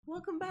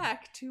Welcome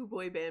back to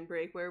Boy Band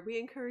Break, where we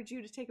encourage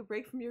you to take a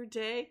break from your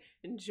day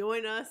and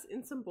join us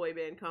in some boy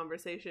band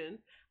conversation.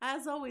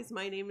 As always,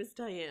 my name is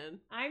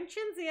Diane. I'm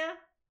Chinzia.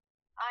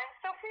 I'm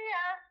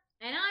Sophia.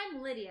 And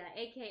I'm Lydia,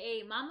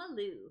 aka Mama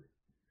Lou.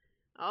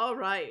 All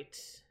right,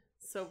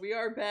 so we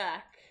are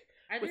back.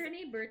 Are there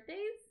any birthdays?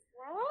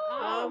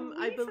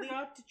 I believe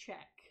forgot to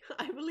check.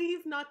 I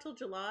believe not till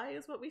July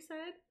is what we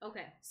said.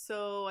 Okay.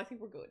 So I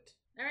think we're good.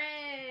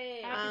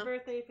 Hooray! Happy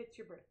birthday if it's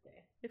your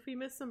birthday. If we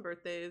miss some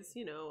birthdays,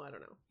 I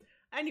don't know.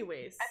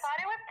 Anyways, I thought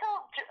it was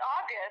till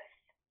August.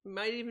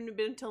 might even have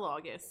been till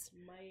August.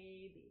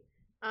 Maybe.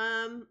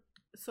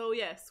 So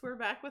yes, we're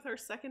back with our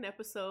second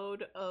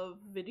episode of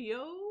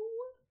video.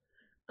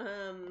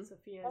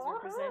 Sophia is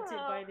represented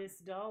by this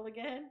doll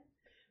again.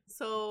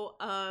 So,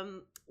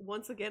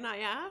 once again, I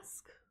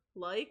ask,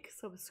 like,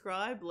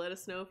 subscribe, let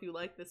us know if you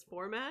like this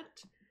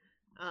format.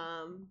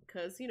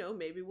 Because,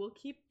 maybe we'll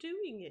keep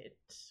doing it.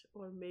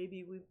 Or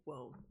maybe we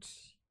won't.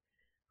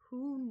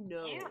 Who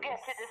knows? You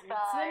get to It's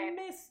decide. a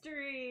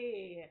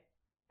mystery.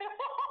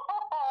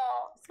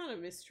 It's not a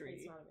mystery.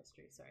 It's not a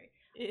mystery, sorry.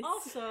 It's...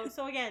 Also,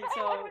 so again, That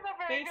so was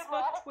a very good Facebook,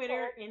 laugh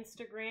Twitter, track.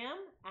 Instagram,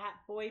 at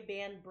Boy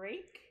Band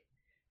Break.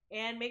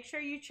 And make sure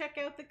you check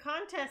out the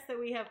contest that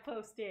we have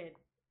posted.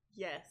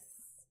 Yes,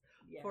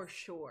 Yes. for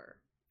sure.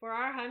 For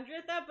our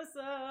 100th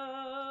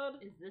episode.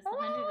 Is this the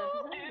 100th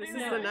episode? This is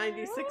No. the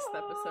 96th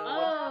episode.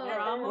 Oh, We're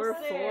almost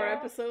We're there. 4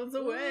 episodes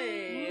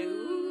away.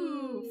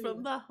 Ooh.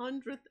 From the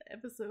 100th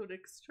episode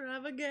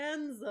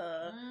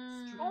extravaganza.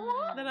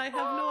 Mm. That I have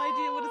no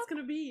idea what it's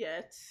going to be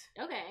yet.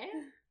 Okay.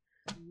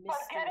 But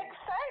get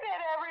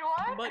excited,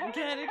 everyone. But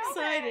get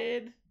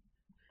excited.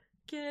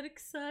 Get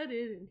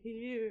excited in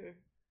here.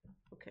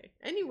 Okay.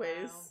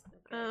 Anyways,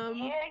 Wow. Okay.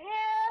 Yeah.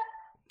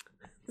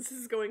 this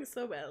is going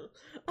so well.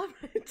 All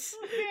right.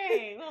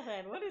 Okay, well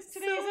then, what is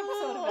today's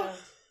episode about?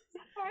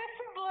 This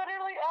is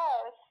literally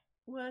us.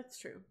 Well, that's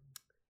true.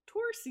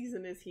 Tour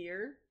season is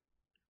here,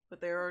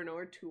 but there are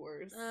no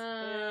tours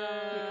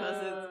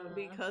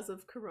because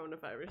of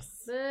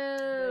coronavirus.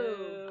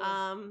 Boo.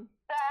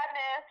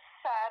 Sadness.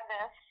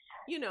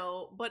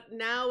 But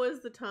now is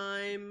the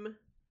time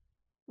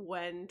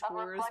when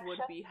tours would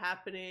reflection? be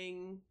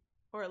happening,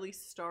 or at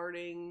least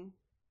starting.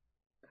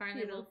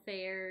 Carnival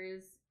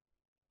fairs,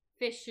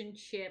 fish and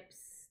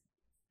chips,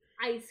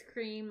 ice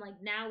cream.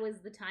 Like, now is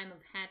the time of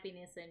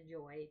happiness and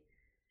joy.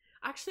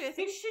 Actually, I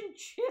think Fish and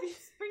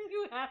chips bring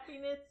you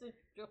happiness and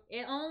joy.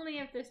 Only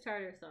if there's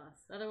tartar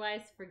sauce.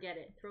 Otherwise, forget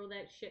it. Throw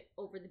that shit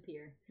over the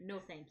pier. No,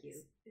 thank you.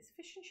 Is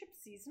fish and chips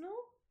seasonal?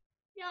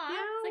 Yeah,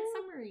 it's like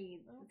Yeah.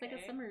 summery. It's like a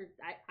Okay. summer.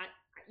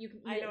 You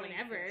can I eat it don't eat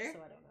whenever. fish, so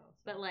I don't know.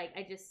 But like,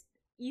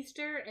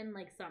 Easter and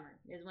like summer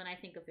is when I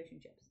think of fish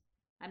and chips.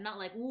 I'm not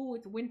like, ooh,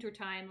 it's winter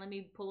time. Let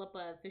me pull up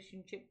a fish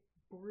and chip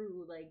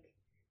brew. Like,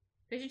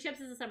 fish and chips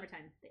is a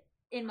summertime thing,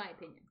 in my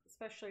opinion.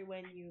 Especially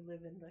when you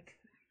live in the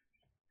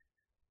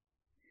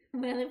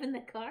When I live in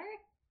the car,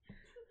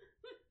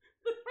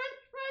 the French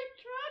fry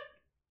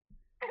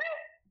truck.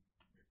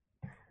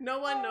 no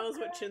one knows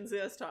what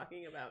Chinzia is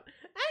talking about.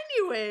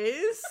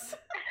 Anyways,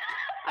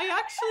 I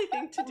actually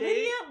think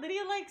today.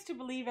 Lydia likes to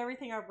believe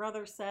everything our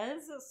brother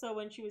says. So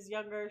when she was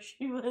younger,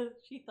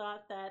 she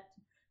thought that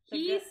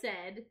he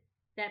said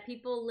that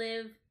people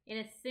live in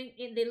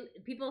a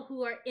people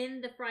who are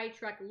in the fry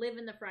truck live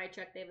in the fry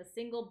truck. They have a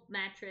single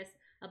mattress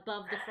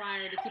above the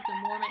fryer to keep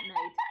them warm at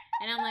night.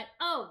 And I'm like,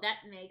 oh, that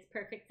makes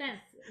perfect sense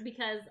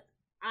because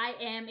I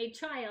am a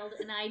child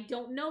and I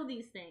don't know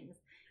these things.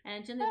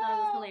 And Jinder thought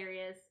it was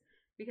hilarious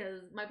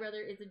because my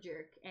brother is a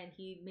jerk and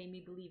he made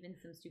me believe in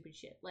some stupid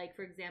shit. Like,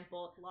 for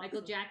example,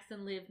 Michael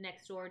Jackson lived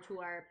next door to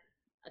our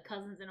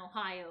cousins in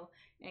Ohio,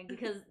 and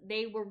because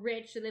they were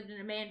rich, they lived in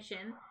a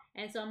mansion.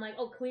 And so I'm like,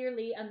 oh,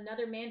 clearly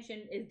another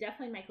mansion is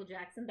definitely Michael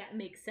Jackson. That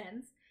makes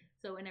sense.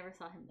 So I never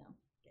saw him though.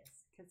 yes,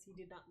 because he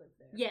did not live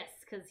there. Yes,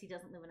 because he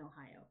doesn't live in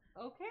Ohio.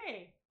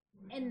 Okay.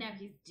 And now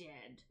he's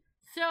dead.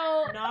 So,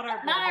 Not our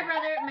brother. not our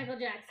brother, Michael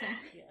Jackson.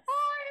 Yes.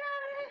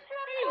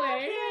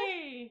 Anyway.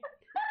 Okay.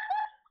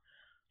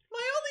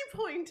 My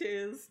only point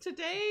is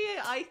today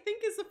I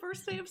think is the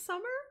first day of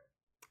summer,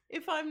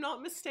 if I'm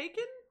not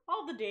mistaken.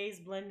 All the days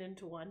blend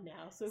into one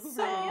now. So who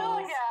So-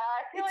 knows?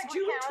 I feel It's like we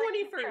June can't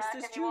really keep 21st. track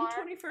Is June anymore.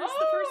 21st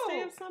the first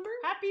day of summer?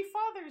 Happy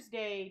Father's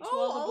Day to Oh,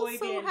 all the boy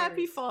also banders.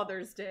 happy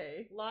Father's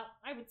Day.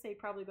 I would say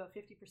probably about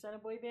 50%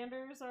 of boy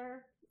banders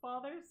are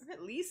fathers.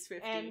 At least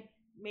 50. And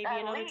maybe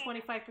At another least.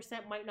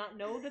 25% might not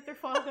know that they're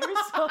fathers.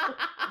 So,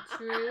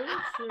 True.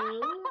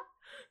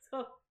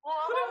 so Well,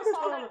 Kudos happy to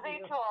all Father's of Day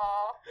you. to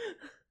all.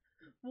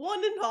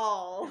 One and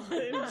all,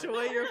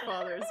 enjoy your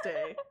Father's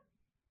Day.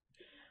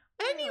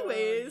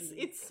 Anyways, geez.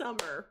 it's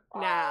summer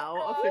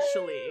now,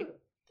 officially.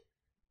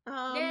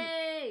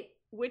 Yay!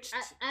 Which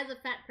As a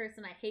fat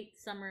person, I hate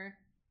summer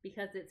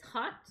because it's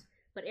hot,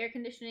 but air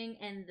conditioning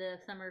and the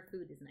summer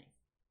food is nice.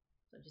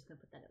 So I'm just gonna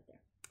put that out there.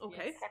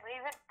 okay, Yes. Can we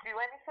even do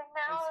anything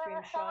now ice in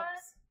cream the summer?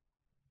 shops.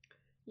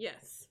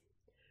 yes.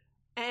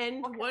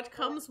 And Okay. what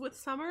comes with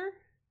summer?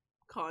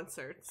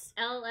 Concerts.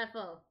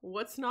 LFO.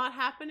 What's not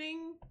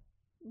happening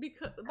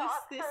because this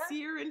Concerts?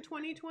 year in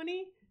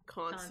 2020?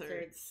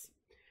 concerts.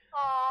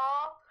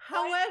 Aww.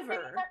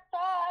 However, That's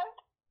sad.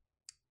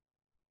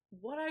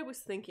 what I was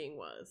thinking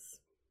was,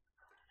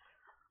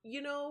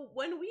 you know,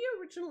 when we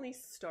originally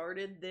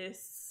started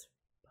this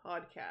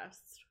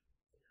podcast,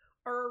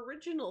 our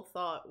original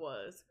thought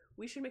was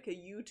we should make a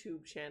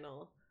YouTube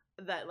channel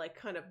that like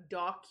kind of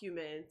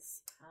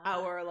documents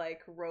our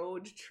like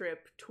road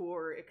trip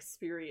tour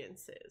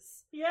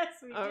experiences. Yes,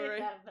 we did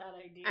Alright. have that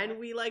idea. And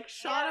we like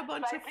shot Yes, a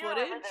bunch I of do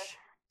remember footage. this.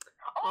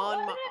 Oh, On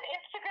wasn't my- it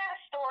Instagram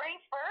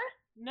stories first?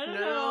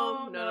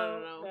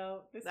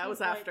 No. This That was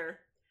like- after.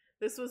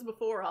 This was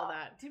before all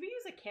that. Did we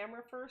use a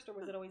camera first, or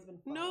was it always been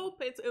phone?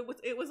 Nope,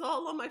 it was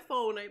all on my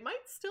phone. It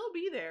might still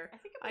be there. I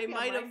think it I might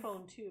might be on have my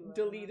phone too. I don't know.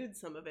 Deleted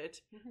some of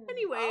it. Mhm.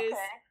 Anyways,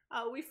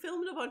 Okay. we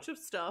filmed a bunch of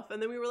stuff,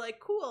 and then we were like,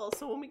 cool,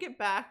 so when we get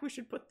back, we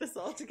should put this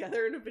all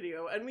together in a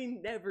video, and we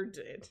never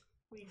did.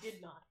 We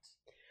did not.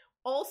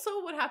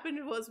 Also, what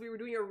happened was we were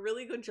doing a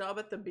really good job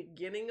at the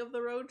beginning of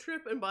the road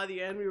trip, and by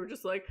the end, we were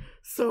just like,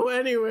 so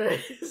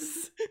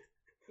anyways.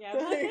 Yeah,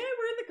 we're like, hey, we're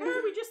in the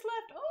car. We just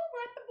left. Oh,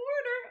 we're at the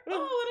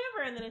border. Oh,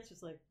 whatever. And then it's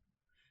just like,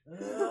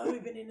 oh,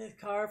 we've been in this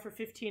car for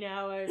 15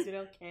 hours. We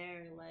don't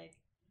care. Like,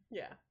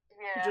 Yeah,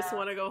 Yeah. just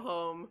want to go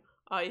home.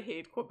 I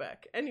hate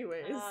Quebec.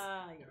 Anyways.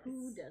 yes.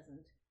 Who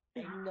doesn't?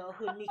 I know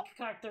who Nick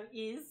Carter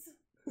is.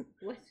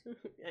 What?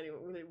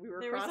 Anyway, we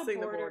were There was a crossing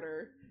the border.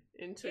 border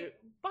into.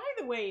 By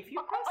the way, if you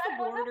But cross the Quebec,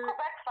 wasn't border,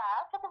 Quebec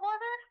fast at the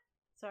border?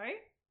 sorry,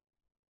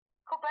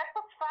 Quebec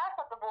was fast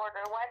at the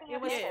border. Why do you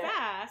it was think Yeah.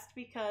 fast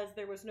because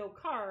there was no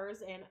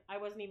cars, and I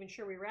wasn't even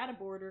sure we were at a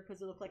border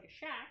because it looked like a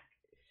shack.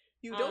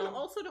 You don't Um,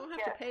 also don't have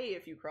yeah. to pay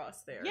if you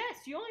cross there.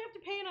 Yes, you only have to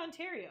pay in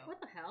Ontario.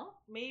 What the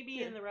hell? Maybe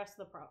Yeah. in the rest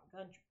of the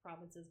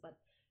provinces, but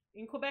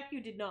in Quebec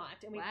you did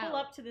not. And we Wow. pull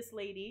up to this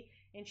lady,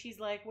 and she's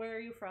like, "Where are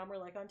you from?" We're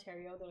like,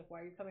 "Ontario." They're like,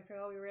 "Why are you coming from?"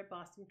 "Oh, we were at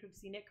Boston to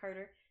see Nick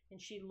Carter."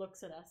 And she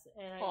looks at us,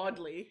 and I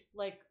Oddly.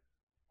 like,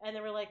 and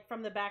then we're like,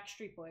 "From the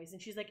Backstreet Boys,"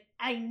 and she's like,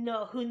 "I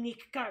know who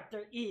Nick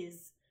Carter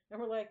is," and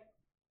we're like,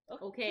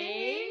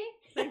 Okay.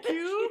 Thank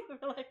you.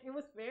 We're like, it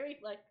was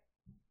very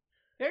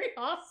very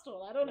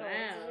hostile. I don't know. It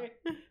was Wow. very-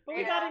 but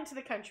we Yeah. got into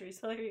the country,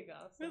 so there you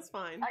go. So- It's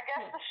fine. I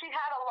guess Yeah. she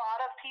had a lot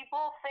of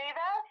people say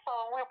that,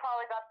 so we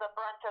probably got the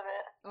brunt of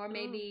it. Or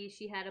maybe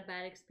she had a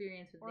bad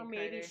experience with or Nick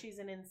maybe Carter. she's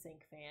an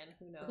NSYNC fan.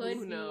 Who knows? Could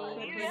Who be. knows?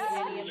 Could be Yeah,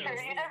 any of Who sure.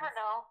 those You never things.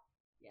 know.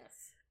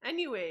 Yes.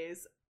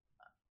 Anyways,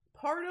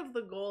 part of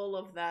the goal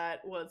of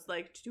that was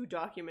like to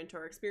document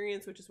our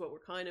experience, which is what we're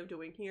kind of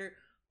doing here.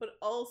 But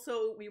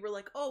also we were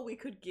like, oh, we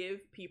could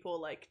give people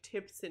like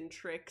tips and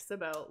tricks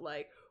about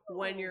like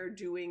when Oh. you're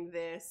doing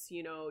this,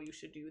 you know, you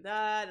should do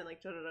that and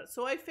like da da da.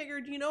 So I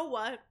figured, you know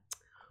what?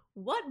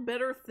 What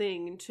better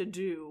thing to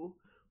do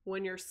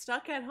when you're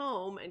stuck at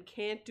home and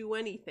can't do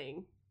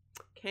anything,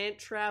 can't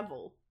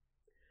travel,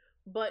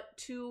 but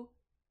to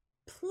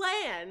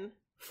plan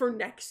for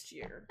next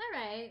year. All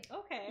right.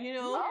 Okay. You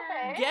know,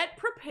 Okay. get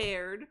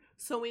prepared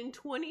so in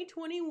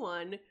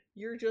 2021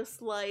 you're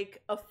just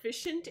like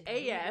efficient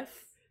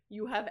AF.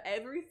 You have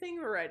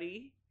everything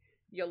ready.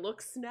 You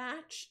look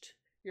snatched.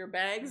 Your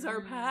bags are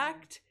Mm.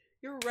 packed.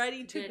 You're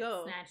ready to Good.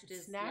 go. Snatched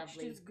is Snatched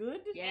lovely. is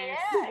good. Yes.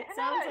 Yeah, It isn't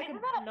sounds that, like isn't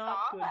a that a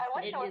not song? good I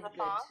wish It it was is a good.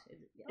 song.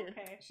 Yeah.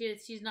 Okay.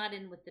 She's not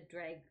in with the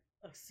drag.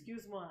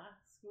 Excuse-moi.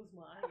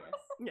 Excuse-moi.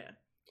 Yes. Yeah.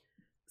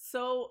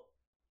 So,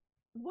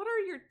 what are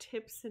your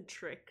tips and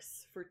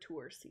tricks for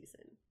tour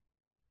season?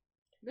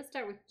 Let's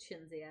start with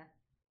Shinzia.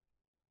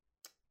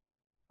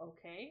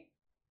 Okay.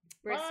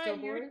 Bristol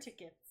Buy your boards.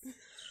 tickets.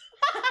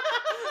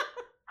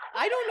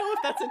 I don't know if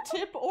that's a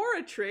tip or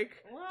a trick.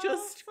 Well,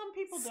 Just some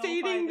people don't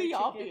stating buy their the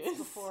tickets obvious.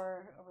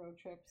 before a road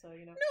trip, so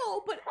you know.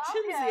 No, but Some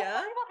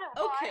Shinzia. people just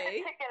buy the okay.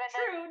 ticket and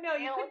then True. No, you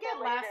deal could with get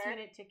it last later.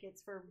 minute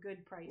tickets for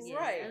good prices. Yes,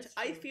 Right. that's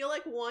I true. feel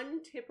like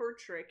one tip or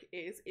trick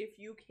is if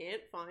you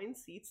can't find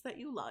seats that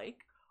you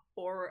like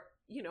or,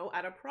 you know,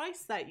 at a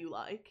price that you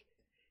like,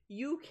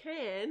 you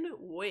can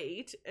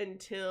wait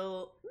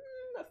until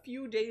a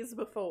few days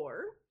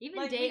before. Even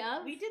Like, day we,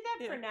 of. we did that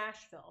Yeah. for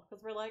Nashville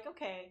because we're like,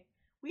 okay,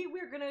 we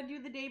were gonna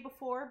do the day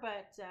before,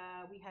 but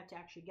we had to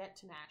actually get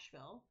to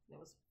Nashville. It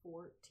was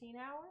 14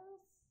 hours,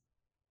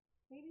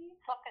 maybe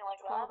Something like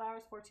 12 that.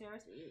 hours, 14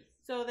 hours. Jeez.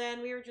 So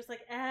then we were just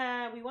like,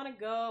 we want to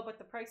go, but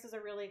the prices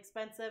are really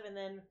expensive. And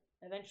then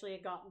eventually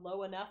it got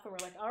low enough, and we're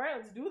like, all right,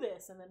 let's do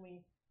this. And then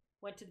we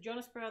went to the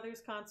Jonas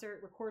Brothers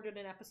concert, recorded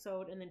an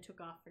episode, and then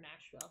took off for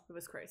Nashville. It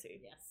was crazy.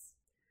 Yes.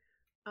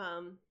 That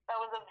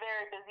was a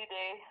very busy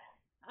day.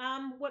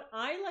 What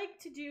I like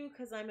to do,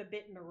 because I'm a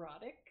bit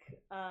neurotic,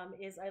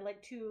 is I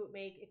like to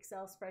make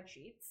Excel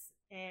spreadsheets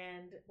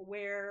and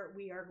where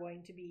we are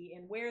going to be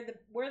and where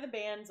the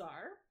bands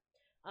are.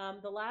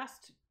 The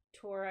last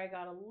tour, I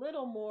got a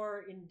little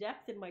more in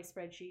depth in my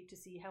spreadsheet to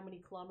see how many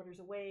kilometers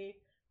away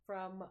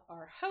from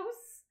our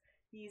house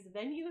these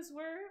venues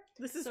were.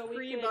 This is So we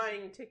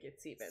pre-buying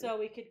tickets even. So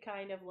we could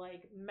kind of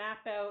like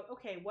map out,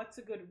 okay, what's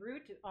a good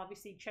route?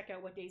 Obviously, check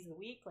out what days of the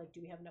week. Like,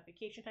 do we have enough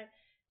vacation time?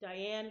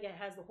 Diane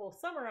has the whole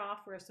summer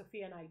off, whereas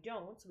Sophia and I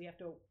don't. So we have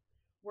to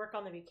work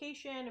on the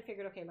vacation and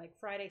figured, okay, like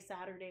Friday,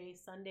 Saturday,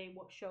 Sunday,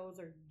 what shows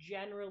are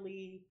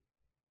generally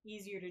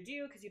easier to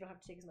do because you don't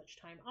have to take as much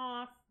time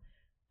off.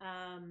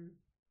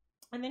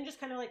 And then just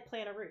kind of like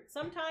plan a route.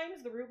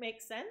 Sometimes the route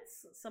makes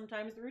sense.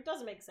 Sometimes the route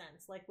doesn't make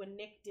sense. Like when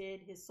Nick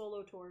did his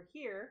solo tour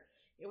here,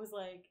 it was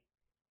like,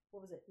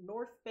 what was it?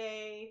 North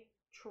Bay,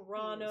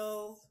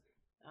 Toronto,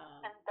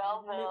 And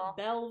Belleville.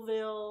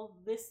 Belleville,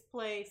 this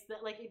place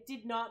that like it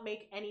did not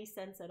make any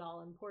sense at all.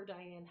 And poor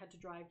Diane had to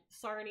drive.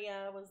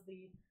 Sarnia was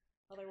the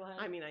other one.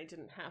 I mean, I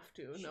didn't have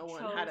to. She No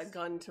one had a chose-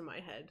 gun to my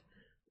head,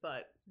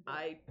 but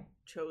I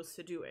chose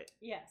to do it.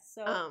 Yes.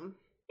 So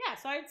yeah,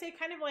 so I'd say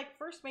kind of like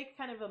first make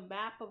kind of a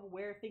map of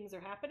where things are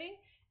happening,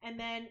 and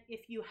then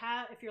if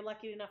you're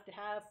lucky enough to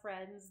have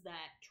friends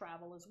that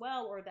travel as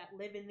well or that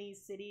live in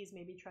these cities,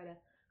 maybe try to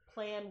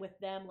plan with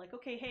them like,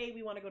 okay, hey,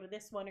 we want to go to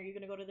this one, are you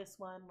going to go to this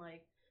one?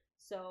 Like,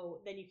 so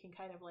then you can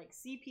kind of like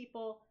see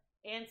people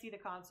and see the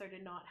concert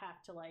and not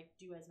have to like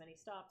do as many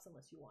stops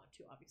unless you want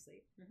to,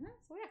 obviously.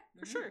 So yeah,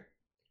 For sure.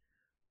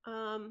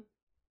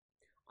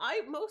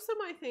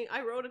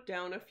 I wrote it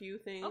down a few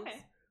things. Okay.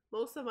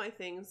 Most of my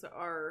things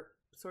are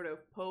sort of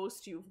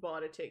post you've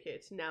bought a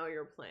ticket, now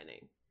you're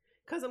planning.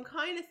 Because I'm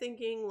kind of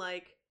thinking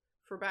like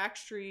for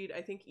Backstreet,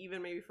 I think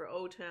even maybe for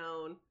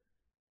O-Town,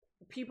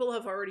 people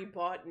have already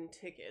bought in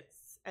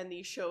tickets and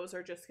these shows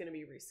are just going to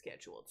be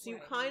rescheduled. So you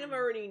Right. kind of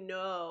already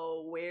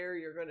know where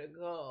you're going to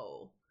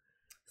go.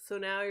 So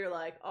now you're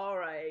like, all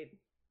right,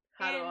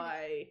 how do And-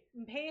 I...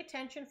 pay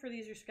attention for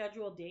these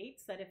rescheduled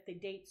dates, that if the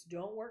dates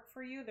don't work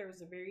for you,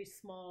 there's a very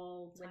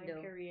small time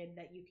Window. period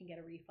that you can get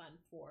a refund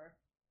for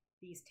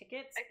these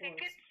tickets. I think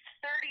or- it's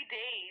 30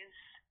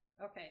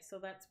 days. Okay, so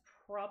that's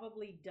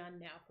probably done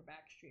now for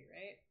Backstreet,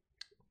 right?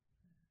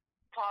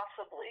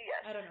 Possibly,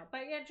 yes. I don't know.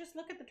 But yeah, just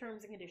look at the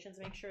terms and conditions,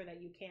 make sure that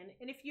you can.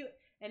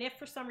 And if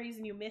for some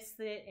reason you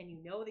missed it and you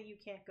know that you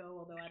can't go,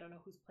 although I don't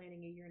know who's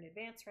planning a year in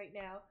advance right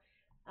now.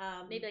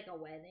 Maybe like a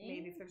wedding.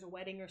 Maybe if there's a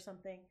wedding or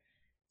something.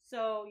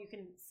 So you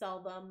can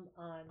sell them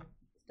on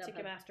StubHub.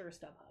 Ticketmaster or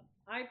StubHub.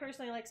 I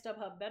personally like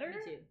StubHub better Me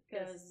too,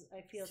 because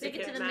I feel Stick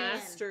it to the man.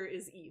 Ticketmaster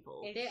is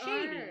evil. it's They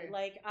shady. are.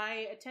 Like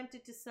I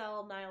attempted to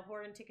sell Niall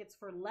Horan tickets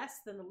for less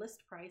than the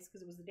list price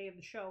because it was the day of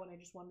the show and I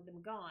just wanted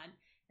them gone,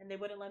 and they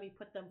wouldn't let me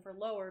put them for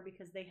lower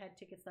because they had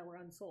tickets that were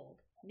unsold.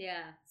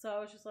 Yeah. So I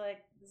was just like,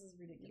 this is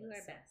ridiculous. You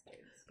are So,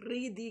 bastards.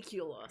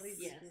 Ridiculous.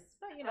 ridiculous. Yes.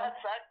 But you know, That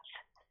sucks.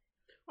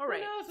 All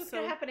right. who knows what's so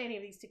gonna happen to any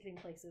of these ticketing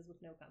places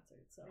with no concert?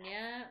 So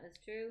Yeah, that's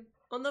true.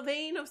 on the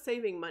vein of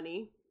saving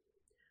money,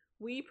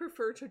 we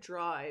prefer to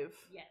drive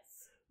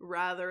yes.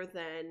 rather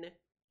than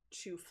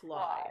to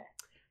fly.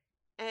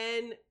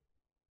 And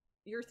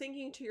you're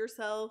thinking to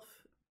yourself,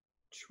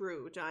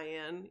 true,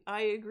 Diane,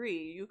 I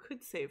agree. You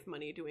could save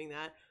money doing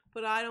that,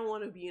 but I don't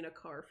want to be in a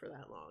car for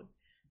that long.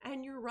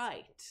 And you're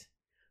right.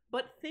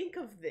 But think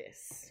of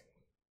this,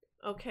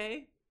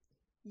 okay?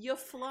 You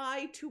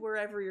fly to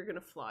wherever you're going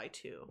to fly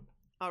to,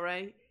 all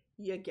right?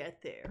 You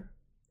get there.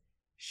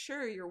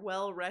 Sure, you're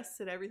well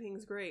rested,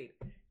 everything's great.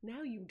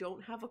 Now you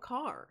don't have a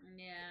car.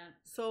 Yeah.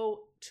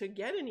 So to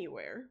get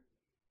anywhere,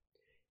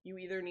 you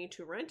either need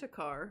to rent a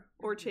car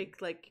or Mhm.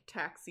 take like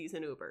taxis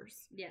and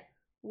Ubers, Yeah.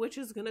 which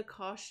is going to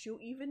cost you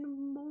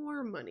even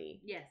more money.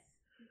 Yes.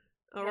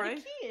 All Yeah, right?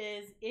 The key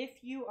is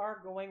if you are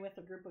going with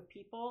a group of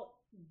people,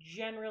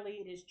 generally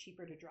it is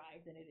cheaper to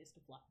drive than it is to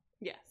fly.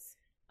 Yes.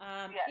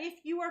 Yes.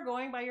 If you are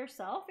going by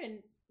yourself,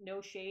 and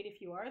no shade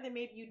if you are, then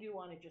maybe you do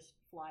want to just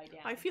fly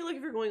down. I feel like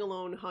if you're going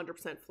alone,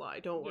 100% fly.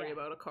 Don't worry Yeah.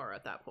 about a car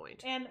at that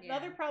point. And the Yeah.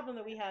 other problem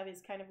that we have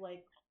is kind of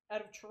like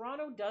out of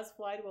Toronto does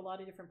fly to a lot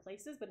of different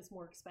places, but it's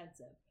more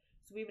expensive.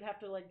 So we would have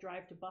to like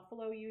drive to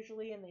Buffalo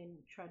usually and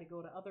then try to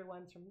go to other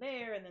ones from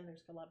there, and then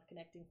there's a lot of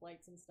connecting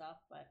flights and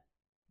stuff. But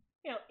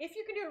you know, if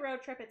you can do a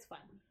road trip, it's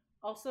fun.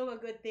 Also, a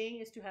good thing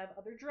is to have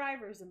other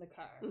drivers in the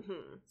car.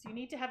 hmm So you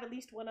need to have at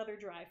least one other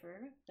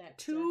driver. That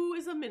Two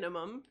is a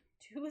minimum.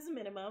 two is a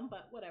minimum,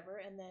 but whatever.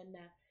 And then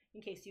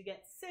in case you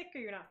get sick or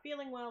you're not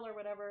feeling well or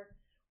whatever,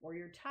 or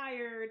you're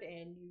tired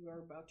and you are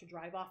about to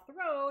drive off the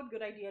road,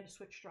 good idea to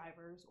switch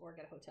drivers or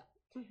get a hotel.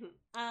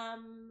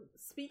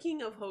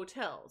 Speaking of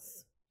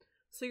hotels,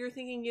 so you're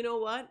thinking, you know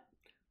what?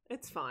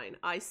 It's fine.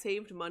 I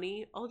saved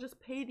money. I'll just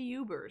pay the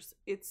Ubers.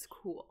 It's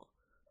cool.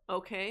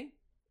 Okay?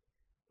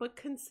 But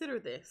consider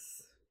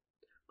this.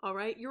 All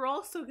right? You're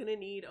also going to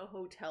need a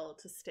hotel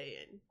to stay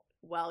in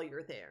while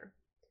you're there.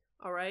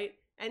 All right?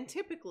 And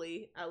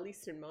typically, at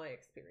least in my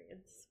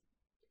experience,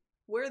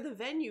 where the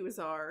venues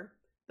are,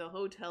 the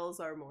hotels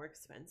are more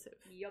expensive.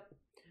 Yep.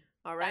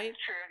 All right?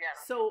 That's true,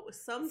 yeah. So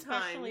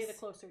sometimes, Especially the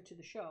closer to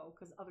the show,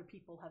 because other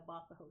people have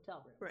bought the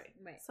hotel rooms. right.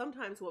 Right.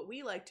 Sometimes what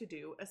we like to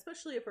do,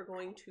 especially if we're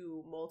going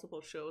to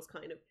multiple shows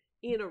kind of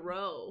in a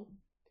row,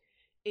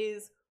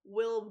 is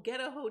we'll get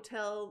a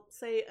hotel,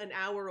 say an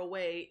hour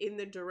away in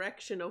the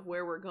direction of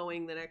where we're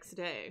going the next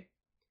day,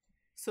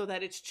 so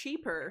that it's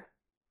cheaper.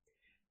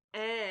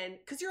 And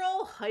because you're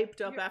all hyped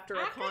up You're- after a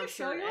the concert,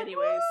 show, you're like, anyways.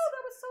 "Woo,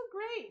 that was so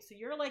great." So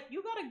you're like,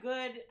 you got a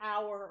good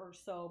hour or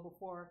so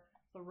before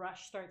the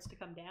rush starts to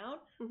come down.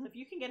 Mhm. So if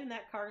you can get in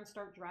that car and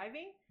start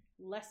driving,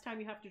 less time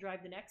you have to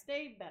drive the next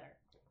day, better.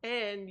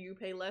 And you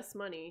pay less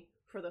money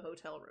for the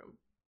hotel room.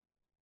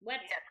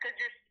 What? Yes, because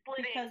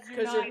splitting. Because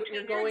Because not,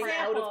 you're for going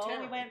out of example,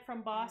 town. We went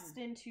from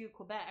Boston to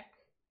Quebec,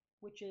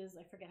 which is,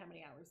 I forget how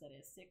many hours that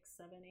is, 6,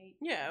 7, 8.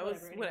 Yeah, it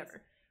was anyways.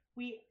 whatever.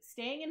 We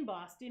staying in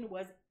Boston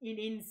was an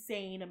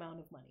insane amount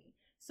of money.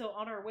 So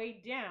on our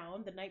way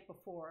down the night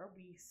before,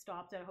 we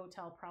stopped at a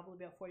hotel probably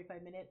about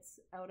 45 minutes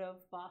out of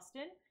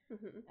Boston,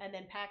 Hmm. and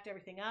then packed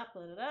everything up,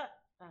 blah, blah, blah,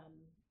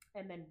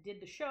 and then did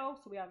the show.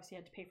 So we obviously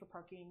had to pay for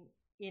parking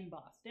in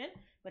Boston.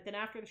 But then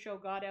after the show,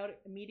 got out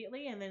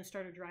immediately and then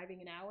started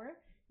driving an hour.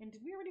 And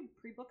did we already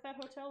pre-book that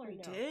hotel or We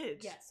no?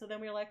 did. Yes. So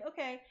then we were like,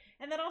 okay.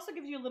 And that also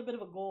gives you a little bit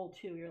of a goal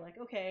too. You're like,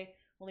 okay,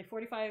 only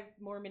 45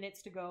 more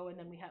minutes to go, and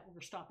then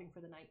we're stopping for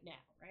the night now,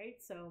 right?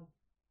 So,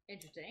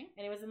 Interesting.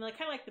 and it was in like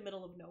kind of like the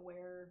middle of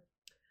nowhere,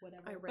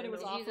 whatever. I But it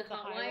was Did you off use of a the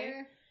hot highway.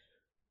 wire?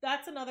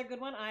 That's another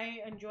good one. I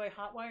enjoy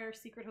Hotwire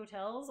secret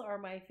hotels, are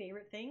my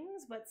favorite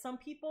things, but some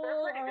people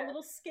They're pretty are a good.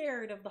 little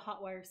scared of the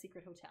Hotwire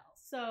secret hotels.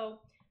 So,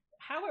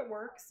 how it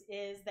works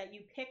is that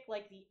you pick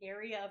like the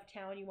area of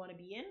town you want to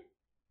be in.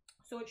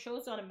 So it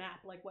shows on a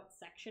map like what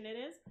section it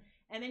is,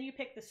 and then you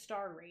pick the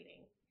star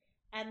rating.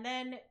 And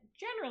then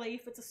generally,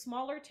 if it's a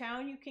smaller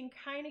town, you can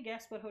kind of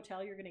guess what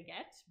hotel you're going to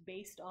get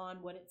based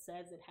on what it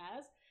says it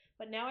has.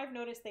 But now I've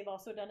noticed they've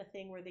also done a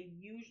thing where they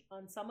use,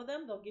 on some of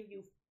them, they'll give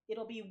you,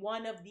 it'll be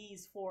one of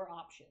these 4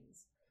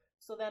 options.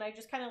 So then I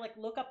just kind of like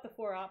look up the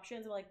 4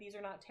 options and like, these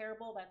are not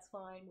terrible, that's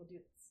fine, we'll do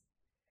this.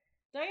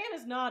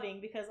 Diana's nodding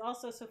because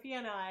also Sophia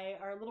and I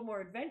are a little more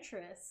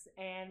adventurous,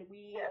 and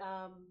we Yes. I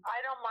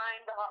don't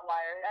mind the hot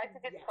wire. I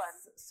think it's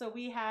fun. so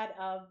we had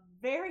a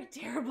very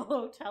terrible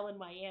hotel in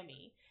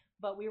Miami,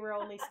 but we were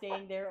only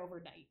staying there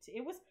overnight.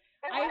 It was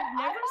I've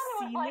never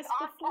seen like this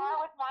on before. par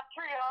with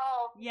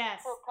Montreal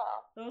yes,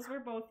 hotel. those were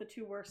both the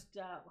 2 worst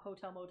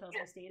hotel motels we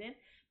Yes. stayed in.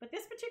 But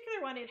this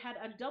particular one, it had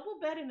a double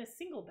bed and a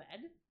single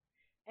bed,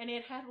 and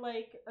it had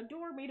like a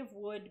door made of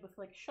wood with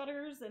like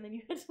shutters, and then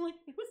you had to like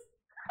it was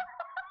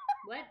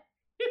What?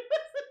 it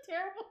was a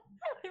terrible.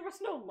 There was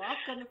no lock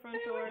on the front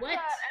door. What?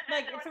 And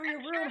Like, then there so was your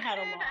room had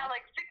a construction lock. At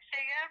like 6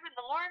 a.m. in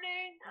the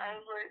morning. I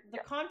was like,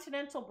 The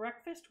continental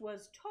breakfast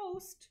was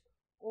toast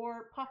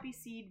or poppy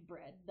seed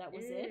bread. That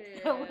was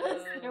it. Ew.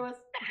 There was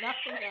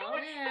nothing else.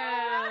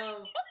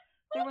 Ew.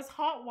 There was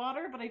hot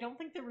water, but I don't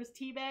think there was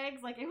tea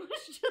bags. Like it was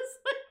just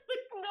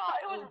like no,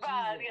 it was Oh,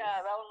 bad. Jesus. Yeah,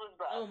 that was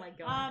bad. Oh my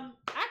god.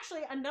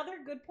 Actually, another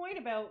good point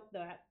about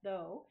that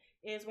though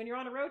is when you're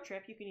on a road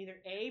trip, you can either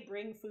A,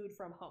 bring food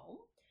from home,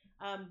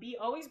 B,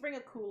 always bring a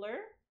cooler,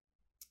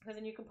 because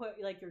then you can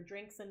put like your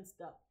drinks and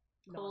stuff.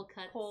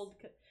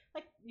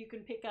 Like you can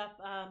pick up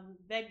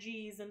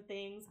veggies and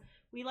things.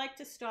 We like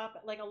to stop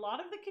at, like, a lot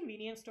of the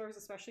convenience stores,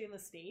 especially in the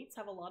States,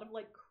 have a lot of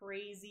like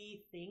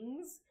crazy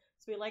things.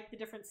 So we like the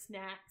different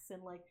snacks,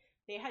 and like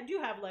they do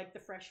have like the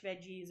fresh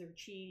veggies or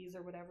cheese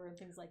or whatever and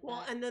things like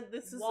Well, that. and then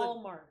this is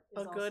Walmart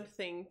a is good also-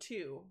 thing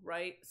too,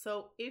 right?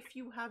 So if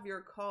you have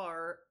your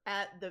car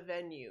at the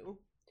venue,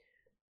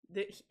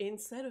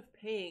 instead of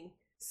paying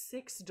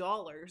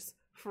 $6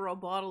 for a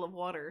bottle of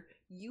water,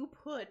 you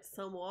put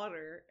some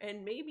water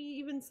and maybe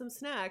even some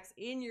snacks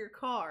in your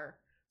car.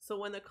 So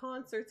when the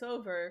concert's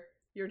over,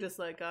 you're just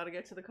like, gotta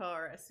get to the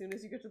car. As soon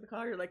as you get to the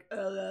car, you're like,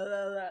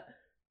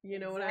 you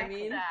know what I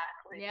mean?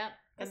 Exactly. Yep.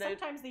 Because And then-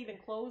 sometimes they even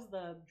close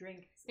the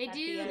drinks. They at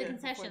do the, the end before-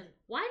 concessions.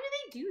 Why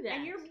do they do that?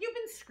 And you've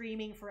been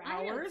screaming for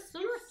I know, hours. it's so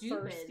You're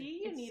stupid. thirsty.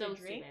 You It's need so a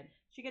drink. stupid.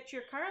 You get to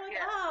your car like,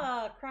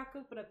 Yeah. crack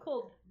open a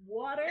cold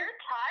water. You're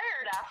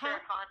tired after a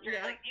concert.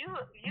 Yeah. Like you've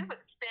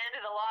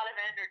expended a lot of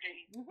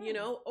energy. Mhm. You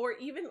know, or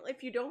even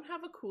if you don't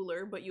have a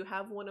cooler, but you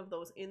have one of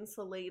those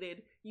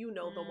insulated,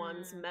 the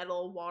ones,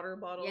 metal water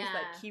bottles Yeah.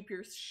 that keep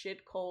your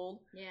shit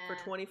cold Yeah. for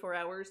 24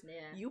 hours.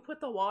 Yeah. You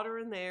put the water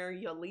in there,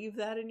 you leave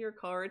that in your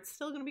car, it's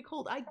still going to be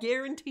cold. I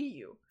guarantee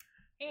you.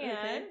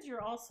 And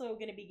you're also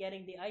going to be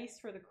getting the ice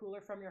for the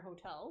cooler from your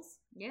hotels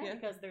Yeah. Yeah.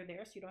 because they're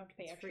there, so you don't have to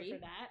pay It's extra free. for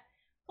that.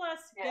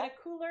 Plus, Yeah. get a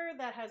cooler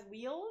that has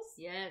wheels.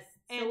 Yes.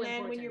 And so then when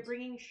important. you're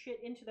bringing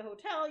shit into the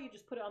hotel, you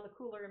just put it on the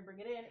cooler and bring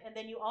it in. And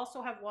then you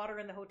also have water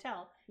in the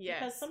hotel. Yes.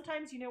 Because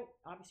sometimes,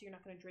 obviously you're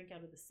not going to drink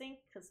out of the sink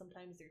because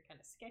sometimes they're kind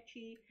of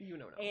sketchy.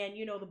 no. And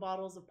the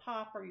bottles of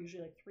pop are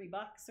usually like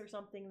 $3 or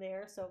something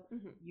there. So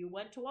Mhm. you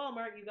went to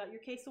Walmart, you got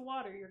your case of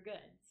water, you're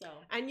good.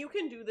 So And you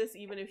can do this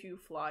even if you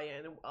fly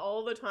in.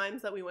 All the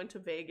times that we went to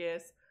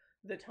Vegas,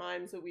 the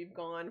times that we've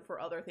gone for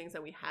other things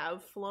that we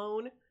have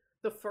flown,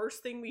 the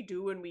first thing we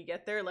do when we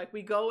get there, like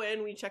we go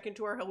in, we check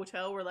into our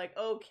hotel, we're like,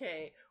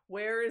 okay,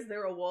 where is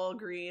there a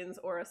Walgreens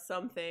or a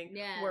something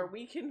Yeah. where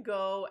we can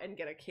go and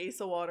get a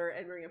case of water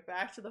and bring it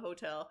back to the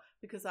hotel,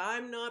 because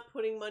I'm not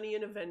putting money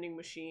in a vending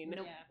machine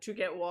Nope. to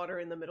get water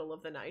in the middle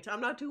of the night.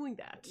 I'm not doing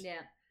that.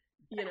 Yeah.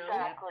 You know?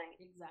 Exactly.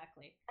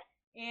 exactly.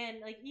 And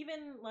like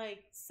even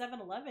like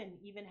 7-Eleven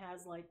even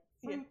has like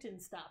fruit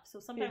and stuff. So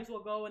sometimes we'll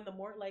go in the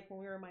morning, like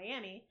when we were in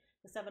Miami,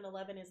 the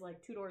 7-Eleven is like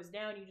 2 doors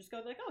down. You just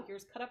go like, oh,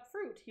 here's cut up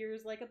fruit.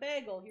 Here's like a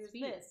bagel. Here's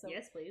Sweet. this. So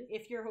Yes, please.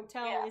 if your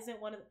hotel Yeah. isn't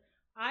one of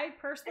I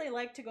personally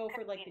like to go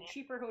for like the Convenient.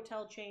 cheaper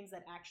hotel chains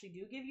that actually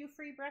do give you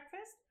free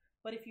breakfast.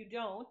 But if you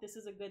don't, this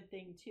is a good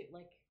thing too,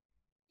 like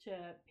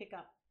to pick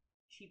up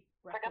cheap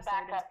Like a breakfast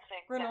items. backup thing.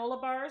 Granola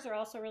bars are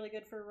also really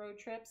good for road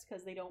trips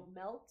because they don't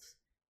melt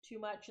too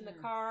much in the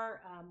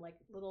car. Like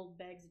little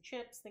bags of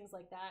chips, things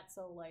like that.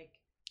 So like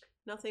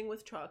Nothing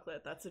with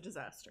chocolate. That's a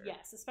disaster.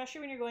 yes, especially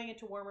when you're going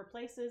into warmer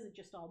places, it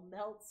just all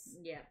melts.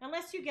 Yeah.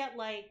 Unless you get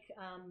like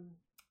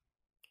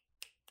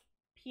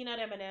peanut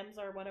M&Ms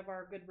are one of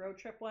our good road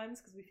trip ones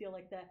because we feel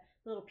like that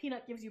little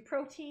peanut gives you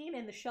protein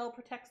and the shell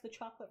protects the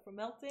chocolate from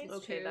melting. It's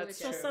Okay, true, that's it's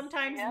So true.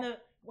 sometimes Yeah.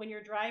 when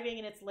you're driving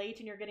and it's late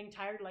and you're getting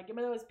tired, you're like, give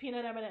me those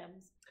peanut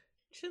M&Ms.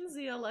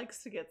 Chinzia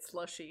likes to get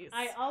slushies.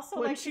 I also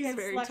When like to she's get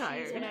very slushies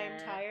tired. when I'm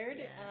Yeah, tired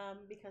yeah.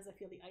 because I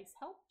feel the ice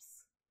helps.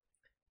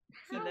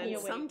 And Keep me then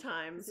awake,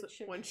 sometimes 'cause it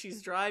should- when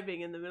she's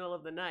driving in the middle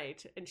of the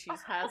night and she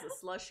has a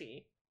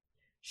slushie,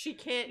 she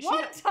can't.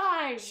 One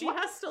time! She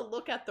has to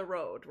look at the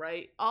road,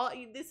 right?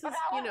 This is, But that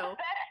you was know, the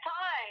best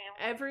time.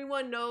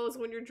 everyone knows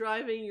when you're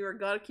driving, you're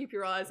gotta keep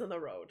your eyes on the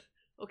road.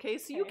 Okay,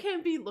 so you Okay.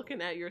 can't be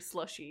looking at your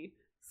slushie.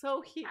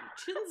 So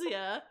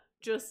Chinzia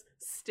just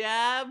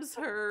stabs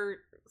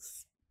her.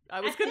 I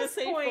was At gonna this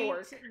say point,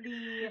 fork,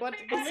 the but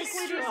the it's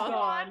liquid is straw.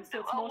 gone, so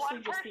it's I mostly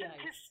want just the person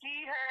to ice.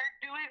 see her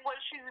doing what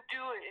she's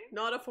doing.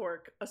 Not a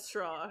fork, a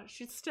straw.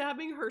 She's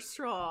stabbing her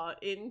straw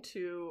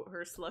into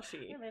her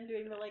slushie, And then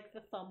doing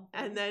the thumb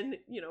thing. and then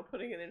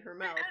putting it in her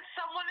mouth. Because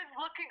someone is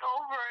looking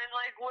over and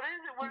like, what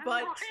is it?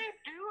 What are you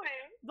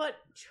doing? But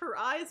her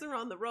eyes are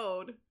on the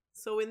road.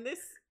 So in this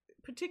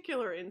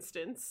particular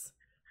instance,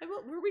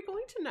 were we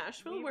going to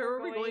Nashville? Where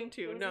were we going It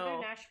to? was No,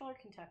 either Nashville or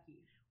Kentucky.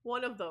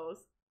 one of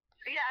those.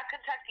 Yeah,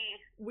 Kentucky.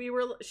 We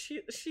were.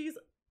 She's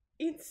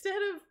instead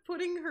of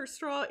putting her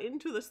straw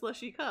into the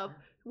slushy cup,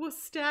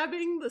 was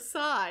stabbing the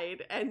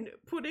side and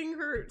putting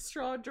her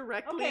straw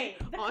directly Okay,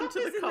 the cup onto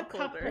is the in cup the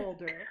cup holder.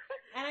 holder.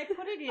 And I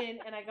put it in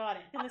and I got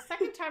it. Then the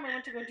second time I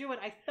went to go do it,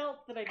 I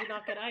felt that I did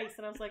not get ice.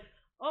 And I was like,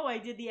 oh, I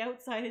did the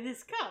outside of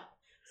this cup.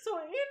 So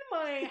in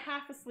my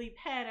half asleep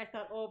head, I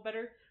thought, oh,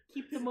 better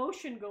keep the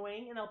motion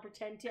going and I'll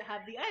pretend to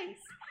have the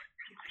ice.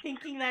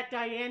 Thinking that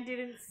Diane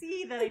didn't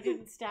see that I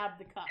didn't stab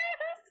the cup.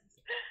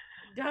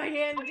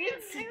 Diane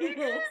did see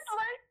this.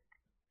 Like,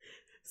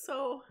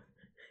 So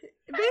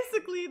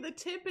basically, the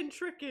tip and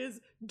trick is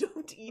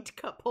don't eat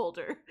cup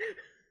holder.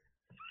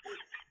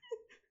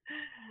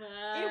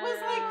 It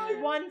was like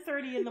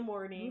 1:30 in the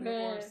morning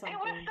or It something. it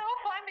was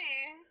so funny.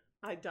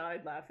 I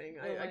died laughing.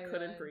 Oh I my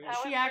couldn't God. breathe. That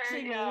was She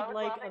actually very- yeah, I made was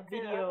like a laughing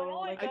too. video,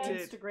 Oh my like I an God.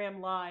 did. Instagram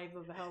live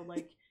of how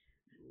like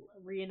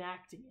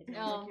reenacting it.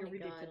 I was Oh like, you're my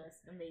ridiculous.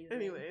 God. Amazing.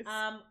 Anyways,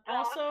 That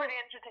was Also, pretty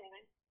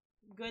entertaining.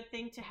 good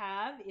thing to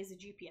have is a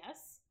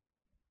GPS.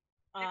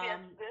 GPS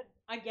is good.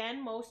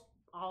 Again,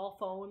 all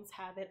phones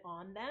have it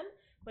on them,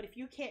 but if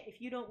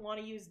you don't want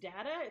to use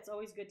data, it's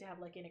always good to have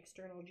like an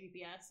external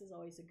GPS. Is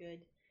always a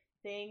good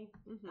thing.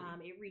 mhm.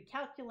 It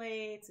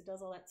recalculates, it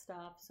does all that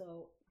stuff.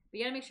 So But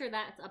you gotta make sure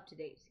that's up to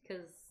date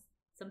because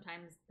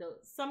sometimes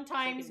those.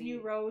 sometimes be- new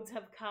roads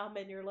have come,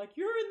 and you're like,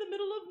 you're in the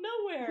middle of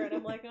nowhere, and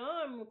I'm like,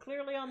 oh, I'm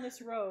clearly on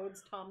this road,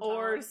 Tom.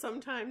 Or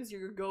sometimes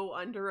you go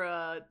under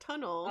a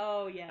tunnel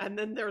oh yeah. and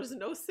then there's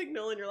no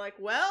signal, and you're like,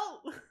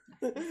 well.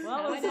 Well, it was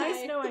Bye-bye.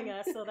 nice knowing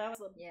us. So that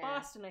was Yeah.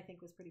 Boston. I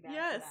think was pretty bad.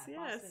 Yes, for that.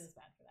 yes. Boston is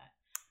bad for that.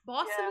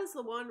 Boston Yeah. is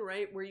the one,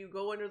 right, where you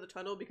go under the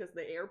tunnel because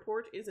the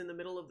airport is in the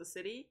middle of the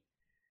city.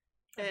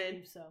 I And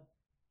believe so.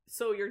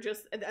 so you're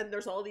just, and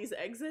there's all these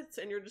exits,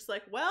 and you're just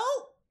like,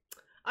 well,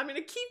 I'm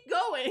gonna keep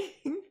going.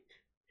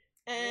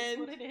 That's And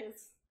what it is.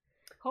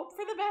 Hope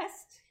for the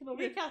best. It'll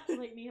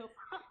recalculate me. Hope.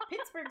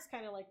 Pittsburgh's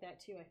kind of like that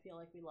too. I feel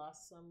like we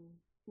lost some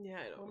yeah,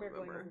 I don't when we were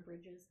going over remember.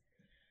 bridges.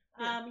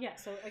 Yeah.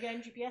 So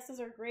again, GPSs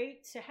are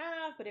great to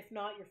have, but if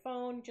not, your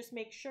phone. Just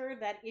make sure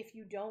that if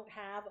you don't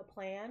have a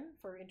plan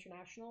for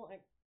international,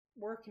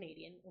 we're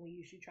Canadian and we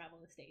usually travel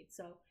in the States.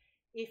 So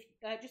if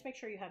just make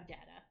sure you have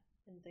data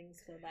and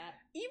things so that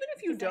Even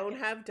if you Because that don't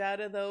can- have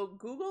data, though,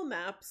 Google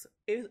Maps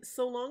is,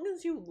 so long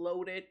as you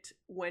load it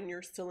when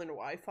you're still in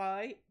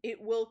Wi-Fi,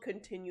 it will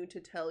continue to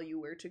tell you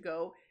where to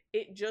go.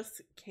 It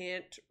just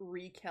can't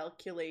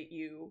recalculate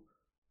you,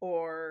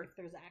 or if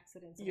there's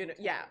accidents, you know,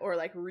 it'll yeah, tell or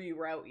like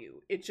reroute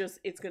you.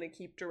 It's gonna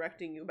keep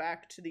directing you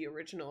back to the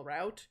original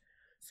route.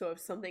 So if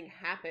something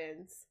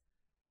happens,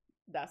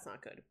 that's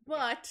not good.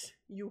 But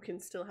you can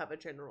still have a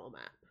general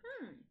map.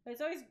 But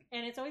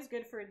it's always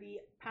good for the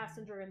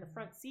passenger in the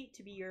front seat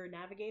to be your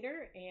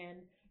navigator and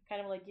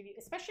kind of like give you,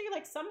 especially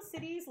like some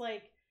cities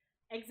like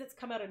exits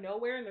come out of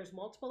nowhere and there's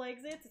multiple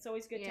exits. It's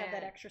always good to have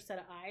that Yeah. extra set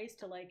of eyes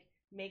to like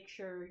make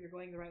sure you're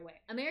going the right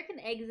way. American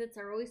exits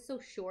are always so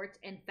short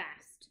and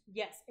fast.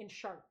 Yes, and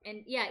sharp.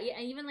 And yeah,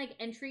 and even like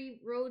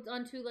entry roads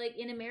onto like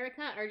in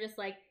America are just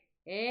like,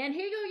 and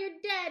here you go,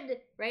 you're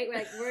dead, right?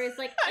 Like whereas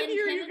like I in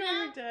hear you Canada,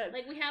 going dead.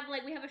 like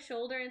we have a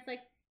shoulder, and it's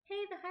like, hey,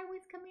 the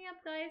highway's coming up,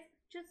 guys.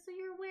 Just so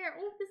you're aware.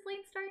 Oh, this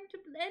lane's starting to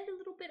end a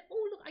little bit.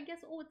 Oh, look, I guess.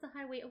 Oh, it's a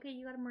highway. Okay,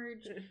 you gotta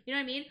merge. You know what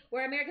I mean?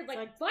 Where America's like,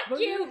 It's fuck like,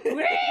 you. boo.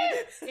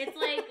 It's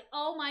like,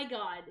 oh my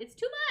god, it's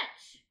too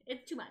much.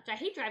 It's too much. I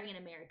hate driving in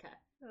America.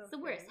 It's the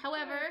worst.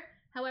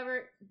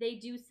 However, they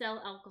do sell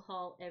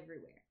alcohol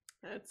everywhere,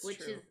 That's which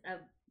true. is a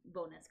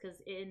bonus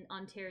because in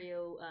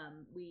Ontario,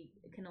 we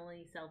can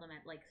only sell them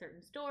at like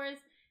certain stores,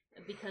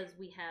 because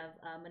we have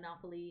a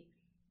monopoly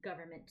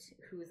government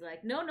who's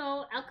like,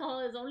 no, alcohol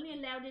is only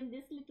allowed in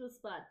this little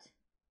spot.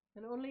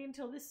 And only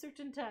until this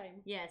certain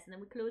time. Yes, and then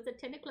we close at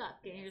 10 o'clock,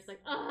 and you're just like,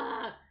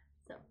 ah.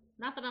 So,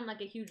 not that I'm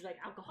like a huge like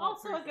alcohol.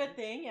 Also a person. good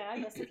thing, yeah.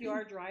 Yes, if you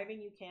are driving,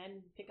 you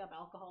can pick up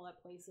alcohol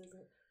at places.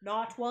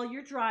 Not while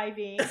you're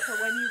driving, so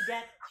when you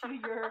get to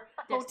your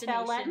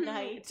hotel at Destination.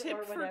 night Tip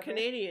or for whatever.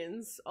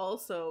 Canadians: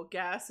 also,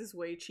 gas is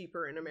way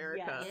cheaper in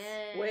America.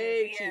 Yes.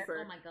 Way Yes.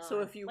 cheaper. Oh my god.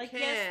 So if you Like, can,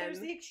 yes, there's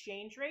the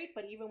exchange rate,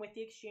 but even with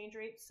the exchange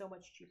rate, so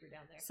much cheaper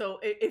down there. so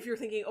if you're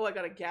thinking, oh, I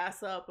gotta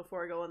gas up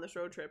before I go on this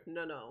road trip,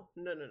 no.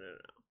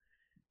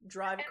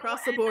 Drive And-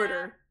 across the and,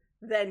 border,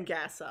 then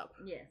gas up.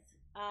 Yes.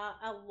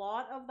 A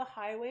lot of the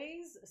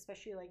highways,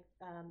 especially like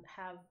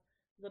have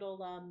little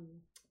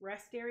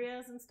rest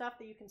areas and stuff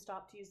that you can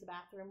stop to use the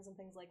bathrooms and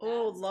things like that.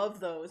 Oh, So love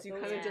those. You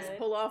those kind of are just good.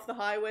 pull off the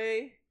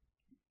highway,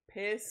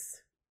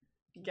 piss,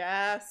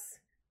 gas,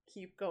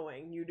 keep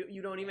going. You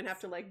don't even Yes.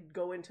 have to like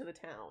go into the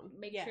town.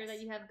 Make sure Yes.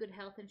 that you have good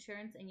health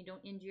insurance and you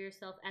don't injure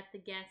yourself at the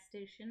gas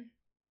station.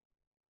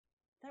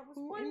 That was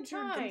Who one injured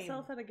time.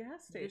 themselves at a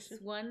gas station?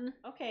 This one.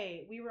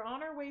 Okay, we were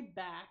on our way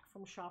back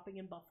from shopping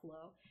in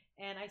Buffalo,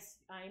 and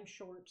I'm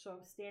short, so I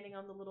was standing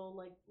on the little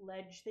like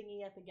ledge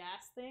thingy at the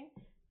gas thing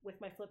with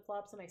my flip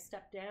flops, and I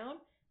stepped down,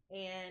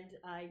 and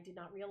I did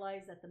not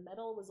realize that the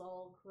metal was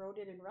all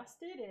corroded and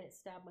rusted, and it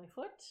stabbed my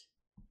foot.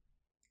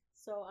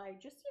 So I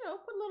just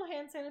put a little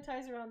hand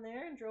sanitizer on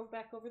there and drove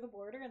back over the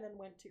border, and then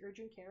went to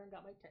urgent care and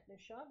got my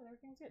tetanus shot, and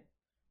everything was good.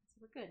 So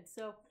we're good.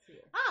 So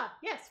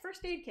yes,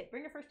 first aid kit.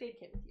 Bring a first aid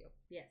kit with you.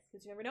 Yes.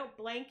 Because you never know.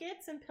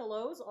 Blankets and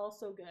pillows,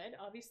 also good.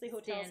 Obviously,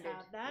 hotels Standard,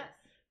 have that.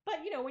 yes.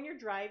 But, when you're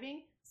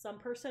driving, some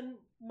person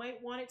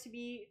might want it to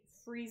be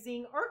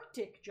freezing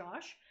Arctic,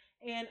 Josh.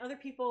 And other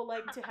people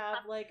like to have,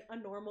 like, a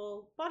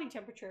normal body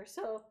temperature.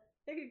 So,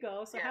 there you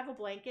go. So, Yeah. have a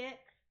blanket,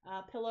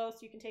 pillow, so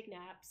you can take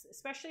naps.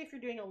 Especially if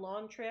you're doing a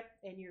long trip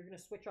and you're going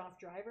to switch off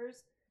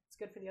drivers. It's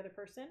good for the other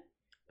person.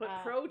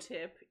 But pro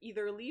tip: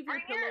 either leave your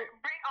Bring pillow.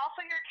 bring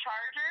also your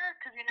charger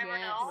because you never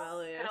Yes. know.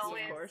 Well, yes, Could of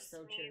always course. So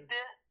true. need it.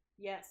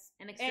 Yes.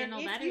 An And external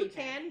if battery you pack.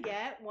 can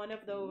get one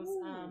of those,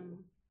 Ooh.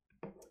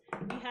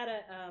 we had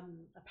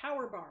a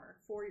power bar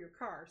for your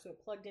car, so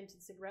it plugged into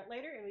the cigarette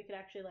lighter, and we could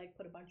actually like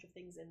put a bunch of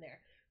things in there.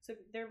 So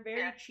they're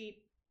very Yeah.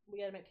 cheap. We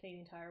got them at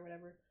Canadian Tire or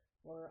whatever,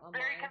 or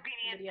online. Very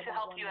convenient Lydia to bought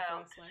help one you the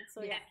out. first one.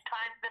 So Yeah. yeah, In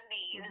times of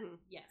need. Mhm.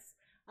 yes.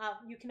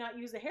 You cannot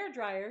use the hair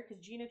dryer because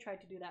Gina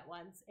tried to do that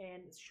once,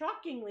 and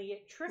shockingly,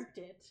 it tripped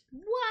it.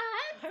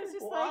 What? I was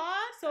just What?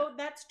 like, so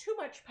that's too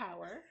much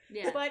power.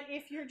 Yeah. But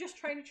if you're just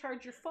trying to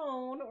charge your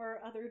phone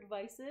or other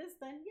devices,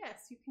 then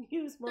yes, you can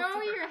use multiple.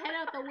 Throw your head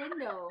out the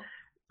window.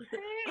 Hey,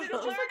 It's just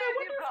just like, learn I as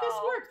wonder you if this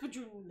go. works,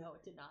 but no,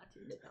 it did not.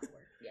 It did not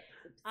work. Yeah.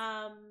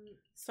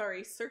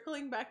 Sorry,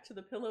 circling back to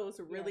the pillows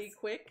really Yes.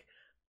 quick.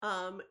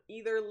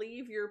 Either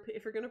leave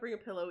if you're gonna bring a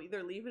pillow,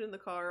 either leave it in the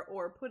car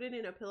or put it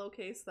in a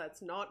pillowcase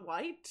that's not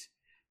white,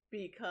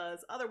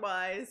 because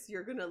otherwise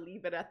you're gonna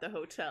leave it at the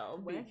hotel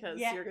What? because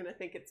Yeah. you're gonna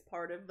think it's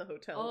part of the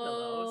hotel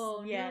pillows.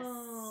 Oh, Yes,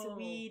 no.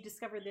 we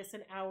discovered this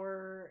an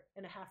hour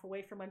and a half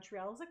away from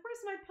Montreal. I was like,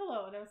 "Where's my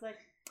pillow?" And I was like,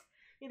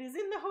 "It is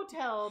in the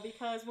hotel,"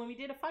 because when we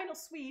did a final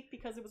sweep,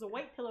 because it was a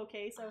white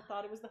pillowcase, I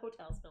thought it was the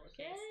hotel's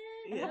pillowcase.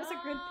 Yeah. That was a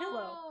good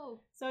pillow.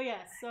 So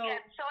yes, so Yeah,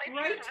 so if you're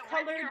bright with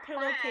colored your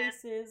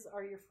pillowcases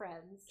are your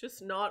friends.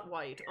 Just not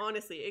white.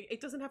 Honestly,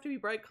 it doesn't have to be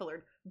bright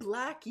colored.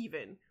 Black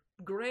even.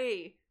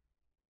 Gray.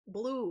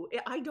 Blue.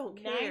 I don't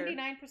care.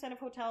 99% of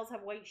hotels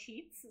have white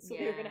sheets, so Yeah.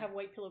 they're gonna have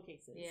white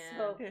pillowcases. Yeah.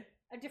 So Okay.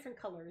 a different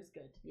color is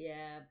good.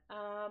 Yeah.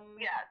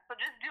 Yeah, so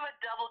just do a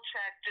double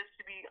check just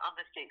to be on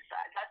the safe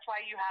side. That's why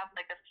you have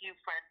like a few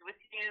friends with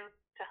you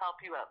to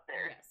help you out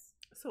there. Yes.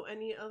 So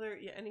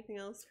anything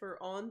else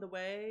for on the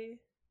way?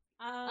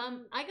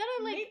 I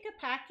gotta like. Make a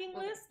packing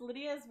Okay. list.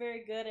 Lydia is very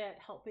good at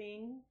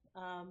helping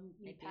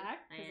me I do.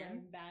 pack I because am.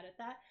 I'm bad at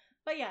that.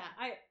 But yeah,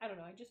 I don't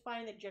know. I just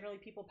find that generally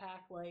people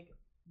pack like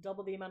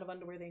double the amount of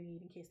underwear they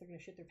need in case they're gonna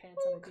shit their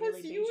pants on a daily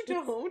Because you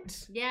basis.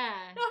 don't.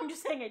 Yeah. No, I'm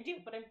just saying I do,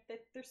 but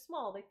they're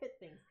small. They fit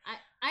things.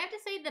 I have to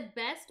say the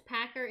best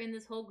packer in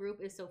this whole group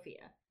is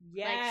Sophia.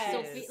 Yes.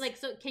 Like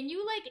Sophie, so can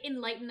you like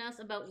enlighten us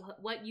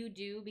about what you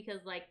do,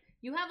 because like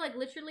you have like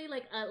literally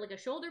like a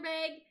shoulder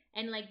bag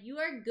and like you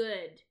are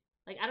good.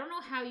 Like I don't know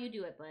how you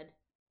do it, bud.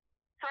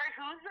 Sorry,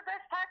 who's the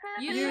best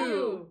packer?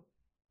 You.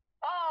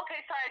 Oh,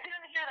 okay, sorry, I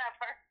didn't hear that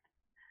part.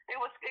 It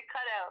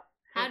cut out.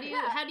 How do you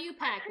Yeah.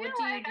 pack? I What feel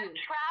do you like do? I've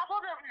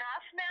traveled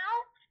enough now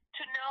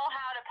to know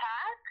how to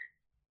pack.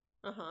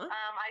 Uh-huh.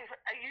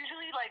 I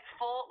usually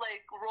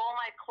roll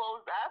my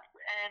clothes up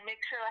and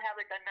make sure I have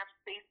like enough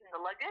space in the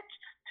luggage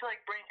to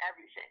like bring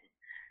everything.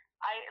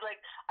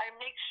 I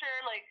make sure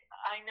like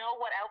I know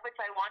what outfits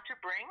I want to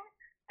bring,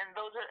 and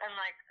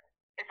like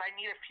if I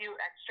need a few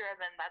extra,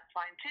 then that's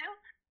fine too.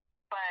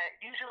 But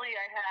usually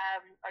I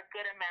have a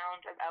good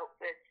amount of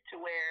outfits to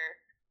wear,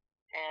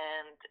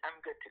 and I'm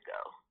good to go.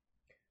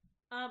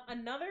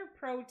 Another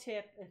pro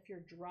tip if you're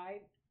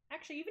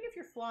even if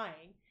you're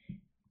flying,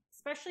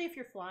 especially if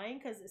you're flying,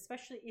 because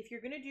especially if you're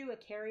going to do a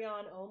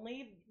carry-on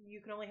only, you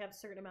can only have a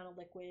certain amount of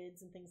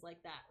liquids and things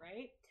like that,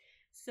 right?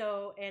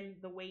 So, and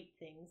the weight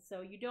things.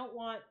 So you don't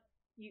want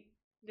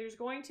there's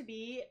going to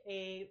be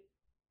a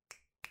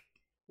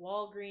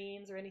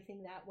Walgreens or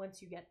anything that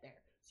once you get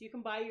there. So you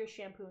can buy your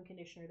shampoo and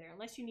conditioner there,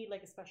 unless you need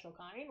like a special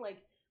kind.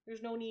 Like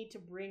there's no need to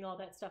bring all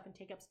that stuff and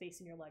take up space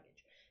in your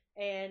luggage.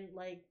 And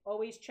like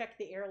always check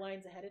the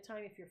airlines ahead of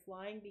time if you're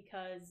flying,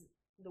 because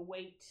the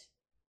weight,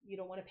 you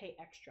don't want to pay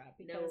extra,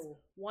 because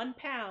 1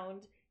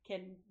 pound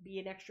can be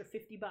an extra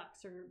 $50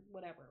 or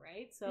whatever,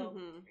 right? So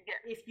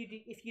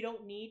if you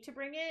don't need to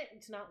bring it,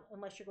 it's not,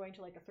 unless you're going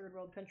to like a third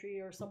world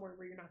country or somewhere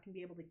where you're not going to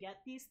be able to get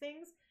these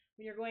things.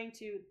 When you're going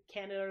to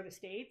Canada or the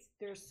States,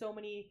 there's so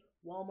many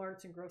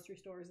Walmarts and grocery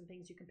stores and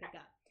things you can pick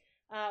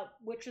up.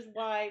 Which is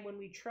why when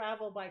we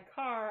travel by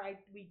car,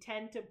 we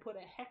tend to put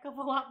a heck of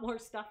a lot more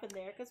stuff in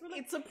there, because we're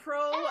like, it's a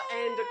pro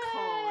and a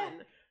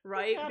con,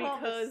 right?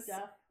 Because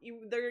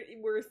there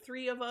were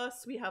 3 of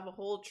us, we have a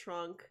whole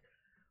trunk.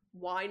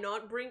 Why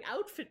not bring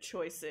outfit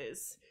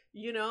choices?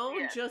 You know,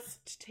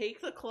 just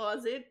take the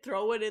closet,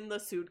 throw it in the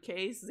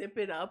suitcase, zip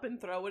it up, and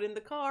throw it in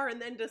the car,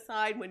 and then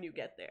decide when you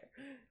get there.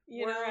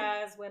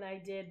 Whereas when I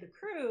did the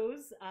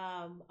cruise,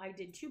 I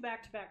did 2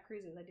 back-to-back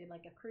cruises. I did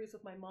like a cruise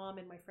with my mom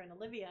and my friend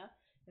Olivia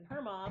and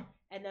her mom,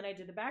 and then I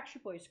did the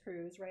Backstreet Boys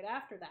cruise right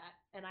after that,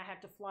 and I had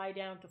to fly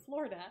down to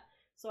Florida,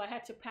 so I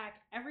had to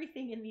pack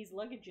everything in these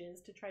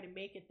luggages to try to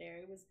make it there.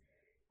 It was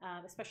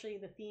especially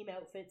the theme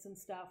outfits and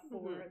stuff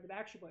for the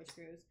Backstreet Boys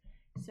cruise.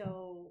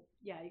 So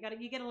yeah,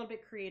 you get a little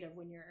bit creative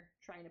when you're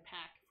trying to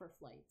pack for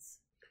flights.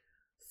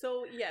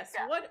 So yes,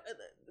 what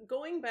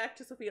going back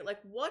to Sophia, like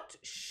what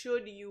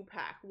should you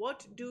pack?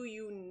 What do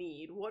you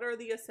need? What are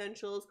the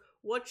essentials?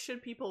 What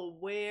should people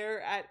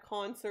wear at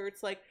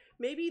concerts? Like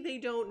maybe they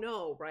don't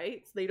know,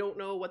 right? They don't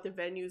know what the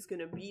venue's going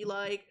to be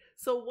like.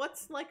 So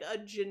what's like a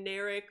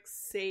generic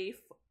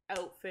safe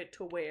outfit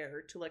to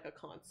wear to like a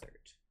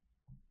concert?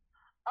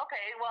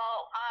 Okay,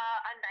 well,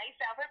 a nice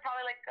outfit,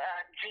 probably like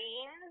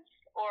jeans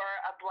or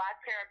a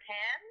black pair of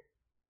pants.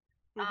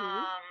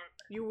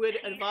 You would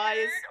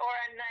advise, or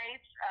a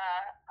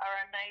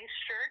nice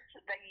shirt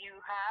that you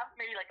have,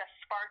 maybe like a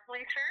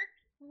sparkly shirt.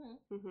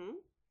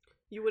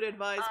 You would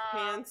advise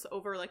pants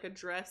over like a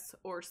dress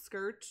or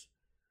skirt.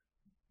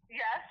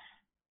 Yes,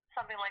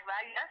 something like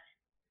that. Yes.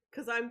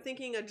 Because I'm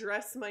thinking a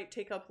dress might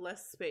take up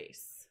less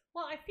space.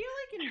 Well, I feel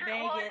like in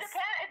Vegas, well,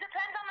 it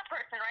depends on the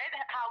person, right?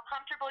 How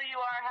comfortable you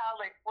are, how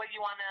like what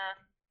you want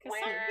to wear.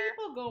 Some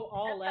people go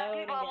all out.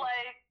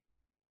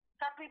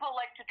 Some people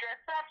like to dress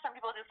up. Some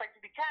people just like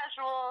to be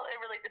casual. It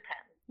really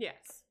depends.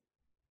 Yes.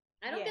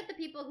 I don't get the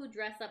people who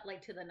dress up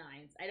like to the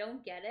nines. I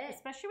don't get it.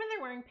 Especially when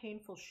they're wearing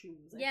painful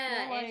shoes. It's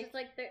just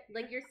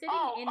like you're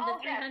sitting in the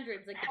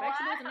 300s. Like the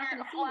Backstreet Boys are not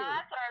going to see you.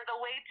 Flats are the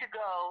way to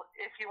go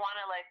if you want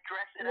to like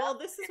dress it up. Well,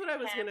 this is what I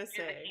was going to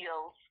say.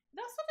 It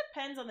also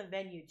depends on the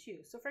venue too.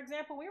 So for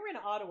example, we were in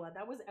Ottawa.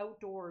 That was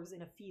outdoors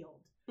in a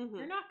field.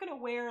 You're not going to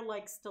wear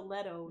like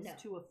stilettos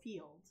to a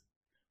field.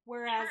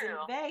 Whereas in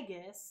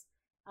Vegas,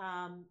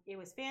 it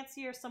was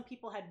fancier. Some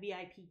people had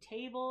VIP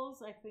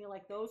tables. I feel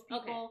like those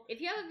people. Okay.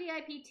 If you have a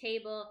VIP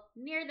table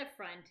near the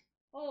front,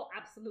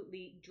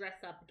 absolutely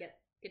dress up, get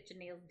your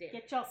nails did,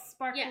 get y'all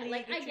sparkly. Yeah,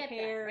 like get I get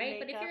hair, that, right?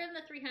 makeup. But if you're in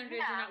the 300s,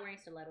 you're not wearing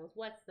stilettos.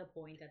 What's the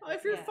point?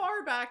 If you're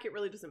far back, it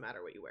really doesn't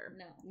matter what you wear.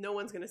 No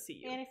one's gonna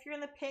see you. And if you're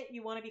in the pit,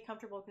 you want to be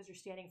comfortable because you're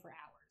standing for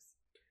hours.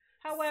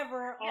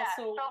 However,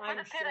 so for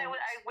the pit, I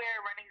wear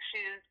running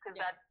shoes because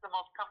that's the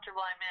most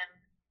comfortable I'm in.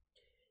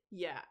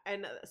 Yeah,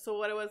 and so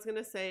what I was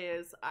gonna say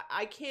is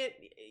I can't.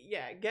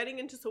 Yeah, getting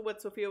into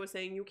what Sophia was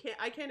saying,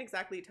 I can't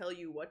exactly tell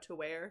you what to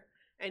wear,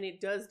 and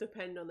it does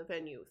depend on the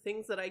venue.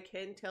 Things that I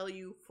can tell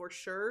you for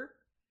sure,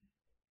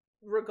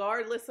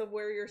 regardless of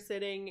where you're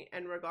sitting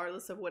and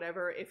regardless of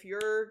whatever, if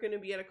you're gonna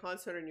be at a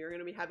concert and you're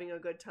gonna be having a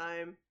good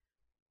time,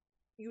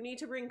 you need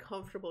to bring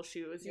comfortable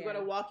shoes. You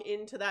gotta walk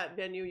into that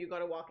venue. You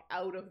gotta walk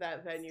out of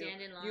that venue.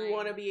 Stand in line. You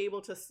want to be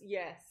able to.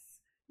 Yes,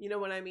 you know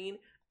what I mean.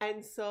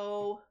 And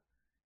so.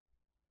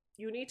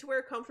 You need to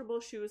wear comfortable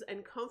shoes,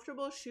 and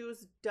comfortable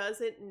shoes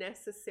doesn't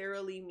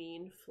necessarily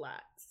mean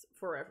flats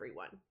for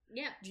everyone.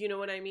 Yeah. Do you know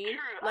what I mean?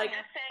 True. Like, I'm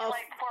just saying,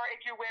 for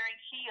if you're wearing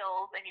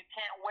heels and you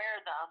can't wear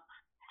them,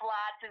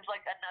 flats is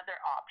like another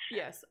option.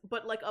 Yes,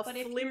 but like a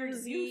flimsy.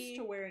 If you're used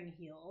to wearing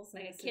heels,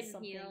 like a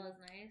kitten heel is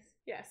nice.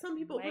 Yeah, some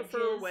people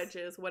prefer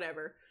wedges,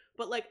 whatever.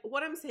 But like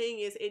what I'm saying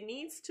is, it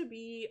needs to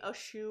be a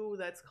shoe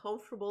that's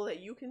comfortable that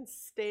you can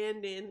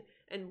stand in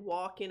and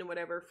walk in and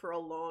whatever for a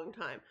long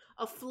time.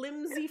 A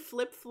flimsy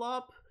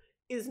flip-flop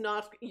is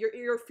not,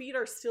 your feet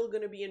are still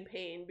going to be in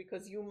pain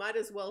because you might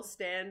as well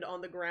stand on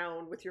the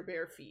ground with your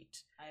bare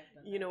feet.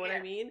 You know what I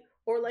mean?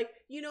 Or like,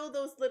 you know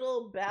those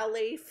little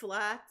ballet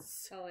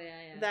flats? Oh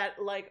yeah. That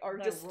like are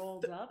just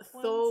rolled up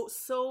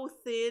so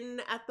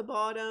thin at the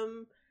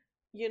bottom,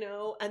 you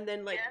know, and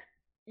then like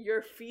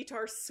your feet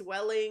are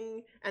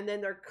swelling and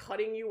then they're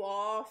cutting you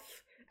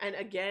off. And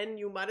again,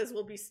 you might as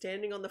well be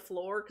standing on the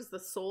floor because the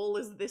sole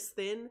is this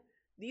thin.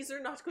 These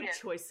are not good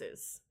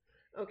choices.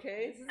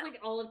 Okay? This is like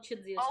all of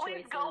Chinzia's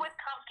Always go with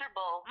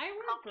comfortable. I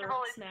wear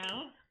Birks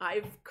now.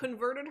 I've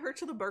converted her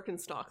to the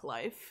Birkenstock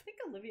life. I think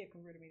Olivia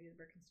converted me to the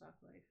Birkenstock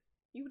life.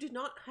 You did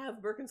not have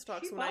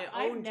Birkenstocks She when I bought-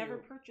 I've owned never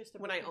you. purchased a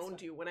When I Birkenstock.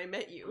 owned you, when I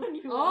met you. When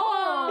you-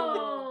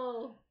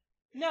 Oh.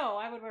 No,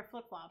 I would wear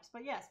flip flops,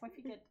 but yes, my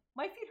feet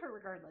hurt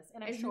regardless,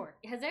 and I'm short.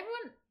 Has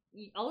everyone?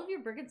 All of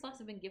your Birkenstocks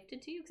have been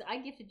gifted to you? Because I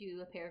gifted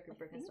you a pair of your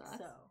I think Birkenstocks.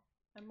 so.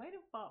 I might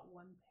have bought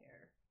one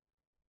pair.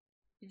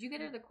 Did you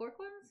get her the cork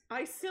ones?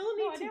 I still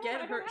No, need I to don't- get I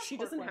don't her. have She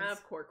cork doesn't ones.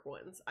 have cork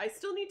ones. I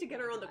still need to get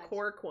her on the God.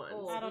 cork ones.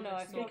 Oh, I don't know.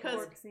 I feel Because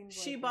cork seems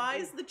she like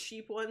buys the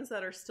cheap ones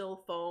that are still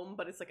foam,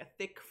 but it's like a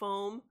thick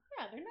foam.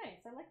 Yeah, they're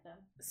nice. I like them.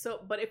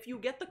 So, but if you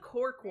get the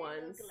cork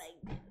ones,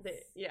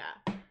 yeah.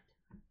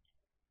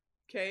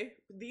 Okay,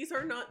 these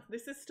are not.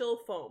 This is still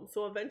foam,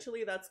 so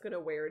eventually that's gonna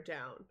wear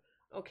down.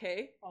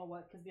 Okay, Oh,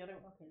 what? Because the other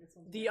this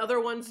one's the other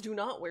ones do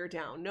not wear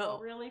down. Oh, No,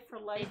 really? For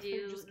They life, they're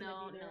do. just gonna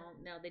No, be there?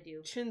 no, they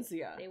do.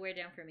 Chinzia. They wear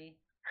down for me.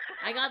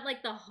 I got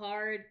like the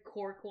hard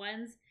cork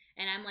ones,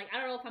 and I'm like, I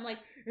don't know if I'm like,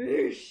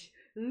 loosh,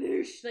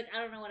 loosh. Like I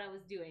don't know what I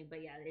was doing,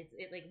 but yeah,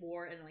 it like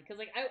wore and like, cause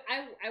like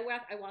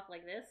I walk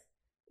like this,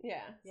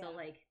 Yeah. Yeah. so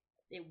like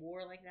it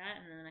wore like that,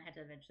 and then I had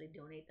to eventually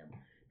donate them.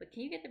 But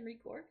can you get them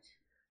recorked?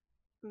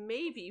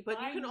 Maybe, but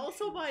you Buy can new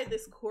also shoes. buy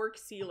this cork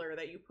sealer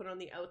that you put on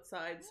the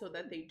outside so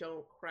that they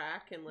don't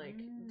crack and like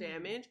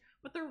damage.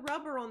 But they're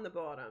rubber on the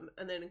bottom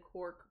and then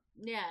cork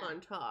Yeah, on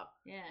top.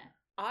 yeah.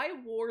 I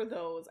wore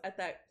those at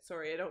that.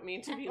 Sorry, I don't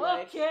mean to be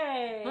like.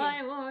 Okay.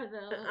 I wore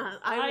those.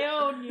 I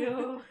own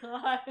you.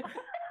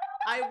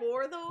 I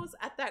wore those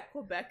at that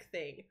Quebec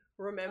thing.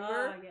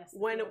 Remember Ah, yes, the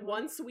when field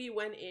one. once we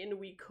went in,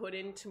 we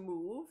couldn't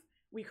move,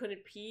 we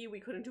couldn't pee, we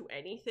couldn't do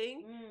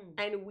anything, Mm.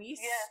 and we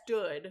Yeah.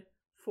 stood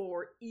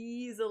for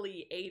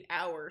easily 8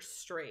 hours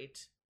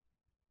straight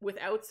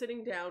without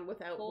sitting down,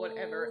 without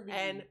whatever, Holy.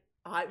 and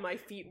my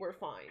feet were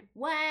fine.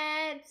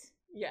 What?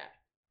 Yeah.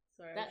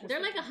 Sorry, I was That, just they're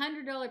like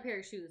thinking- $100 pair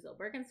of shoes though.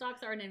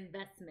 Birkenstocks are an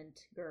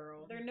investment,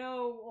 girl. They're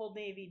no Old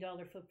Navy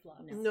dollar flip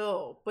flops.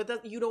 No, but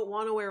that you don't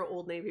want to wear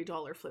Old Navy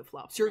dollar flip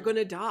flops. You're No.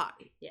 gonna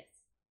die. Yes,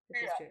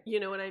 this is Yeah. true. You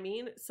know what I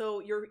mean? So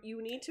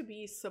you need to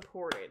be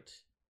supported.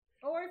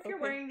 Or if you're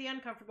Okay. wearing the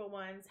uncomfortable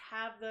ones,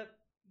 have the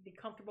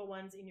comfortable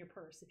ones in your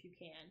purse if you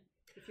can.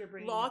 If you're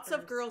bringing Lots your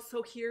of purse. girls.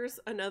 So here's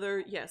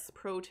another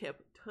pro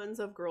tip. Tons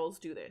of girls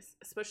do this,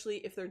 especially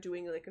if they're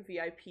doing like a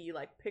VIP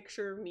like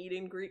picture meet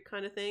and greet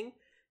kind of thing.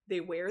 They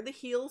wear the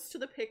heels to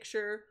the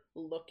picture,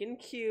 looking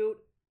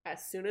cute.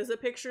 As soon as the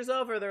picture's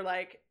over, they're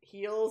like,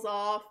 heels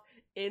off,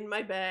 in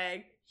my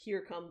bag.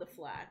 Here come the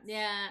flats.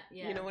 Yeah,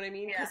 yeah. You know what I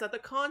mean? Yeah. Because at the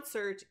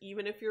concert,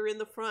 even if you're in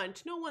the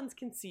front, no one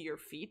can see your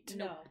feet.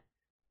 No.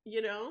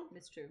 You know?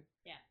 It's true.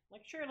 Yeah.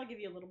 Like, sure, it'll give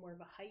you a little more of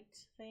a height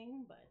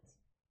thing, but.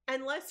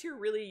 Unless you're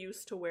really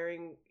used to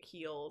wearing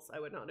heels, I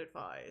would not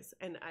advise.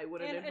 And I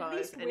wouldn't And advise at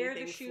least anything wear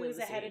the shoes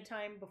flimsy. ahead of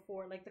time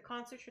before. Like, the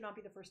concert should not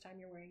be the first time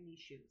you're wearing these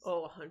shoes.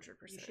 Oh,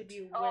 100%. You should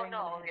be Oh, wearing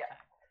no, them ahead yeah. of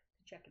time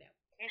to check it out.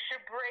 You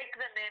should break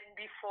them in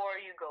before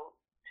you go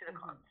to the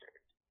Mhm.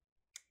 concert.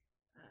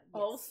 Yes.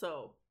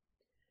 Also,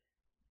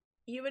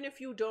 even if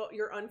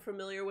you're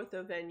unfamiliar with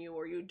the venue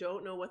or you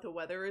don't know what the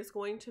weather is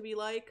going to be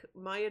like,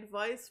 my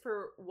advice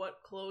for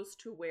what clothes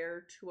to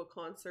wear to a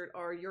concert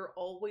are you're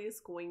always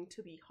going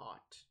to be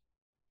hot.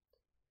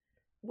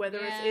 Whether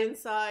Yeah. it's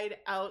inside,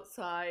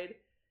 outside.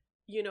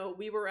 You know,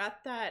 we were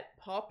at that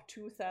Pop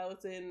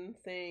 2000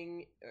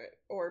 thing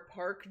or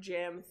Park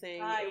Jam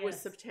thing. Ah, it was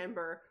yes.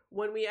 September.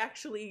 When we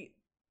actually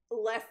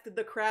left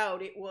the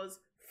crowd, it was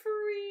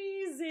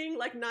freezing.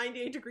 Like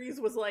 98 degrees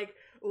was like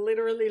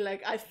literally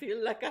like I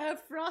feel like I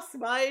have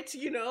frostbite,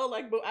 you know,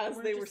 like but as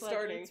We're they were just like,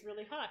 starting. it's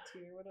really hot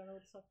here. I don't know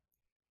what's up.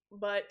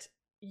 But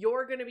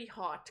you're gonna be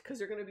hot because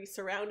you're gonna be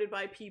surrounded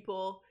by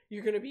people.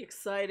 You're gonna be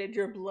excited.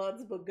 Your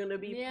blood's gonna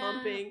be Yeah,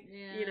 pumping.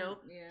 yeah, You know,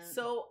 yeah.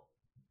 so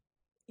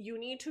you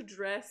need to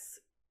dress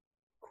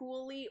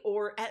coolly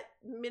or at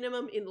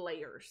minimum in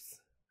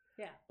layers.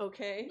 Yeah.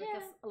 Okay.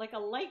 Yeah. Like a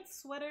light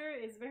sweater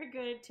is very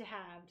good to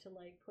have to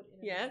like put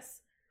in.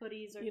 Yes.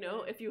 Hoodies are You know,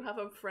 good. if you have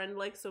a friend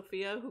like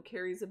Sophia who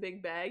carries a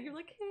big bag, you're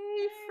like,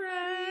 hey,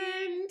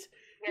 friend.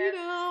 You Yes.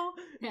 know?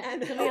 Yeah,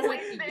 And Sophia's Always,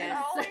 like, there,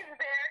 yes. always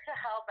there to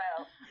help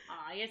out.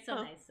 Aw, you're so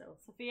Huh. nice, so.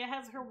 Sophia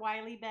has her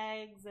Wiley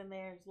bags and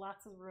there's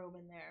lots of room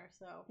in there.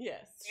 So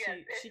yes, Yes,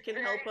 she it's can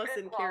very help us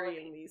good in quality.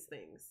 carrying these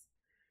things.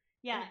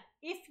 yeah,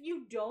 if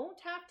you don't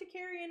have to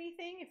carry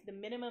anything, if the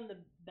minimum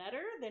the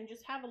better, then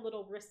just have a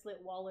little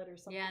wristlet wallet or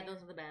something. Yeah,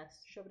 those are the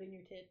best. Shove it in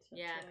your tit.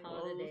 That's Yeah, what I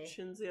call do. it a Oh, day.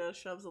 Shinzia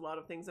shoves a lot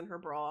of things in her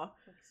bra.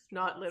 Like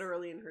Not straws.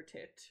 literally in her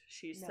tit.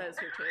 She No. says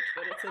her tit,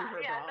 but it's in her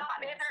Yeah, bra. not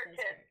in Yes, her that's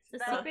tits. correct. The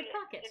That would secret be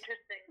pocket.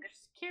 Interesting.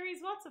 She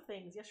carries lots of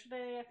things.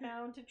 Yesterday I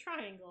found a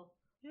triangle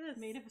Yes.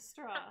 made of a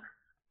straw.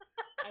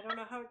 I don't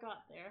know how it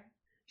got there.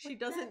 She What's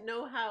doesn't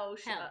know how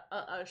How?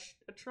 a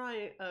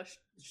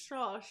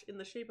straw in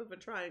the shape of a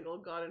triangle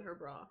got in her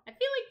bra. I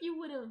feel like you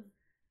would have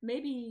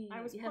maybe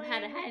I was have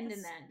had a playing with hand the in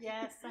s- that.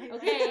 Yes.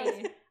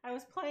 Okay. I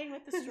was playing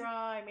with the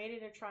straw. I made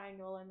it a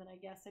triangle, and then I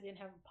guess I didn't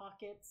have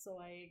pockets, so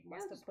I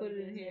must I'll have just put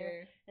it in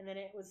here. And then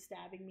it was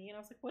stabbing me, and I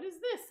was like, "What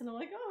is this?" And I'm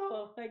like,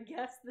 "Oh, I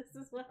guess this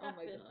is what Oh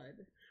my happened."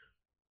 god.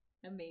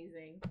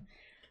 Amazing.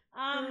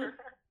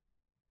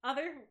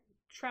 Other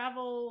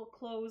travel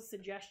clothes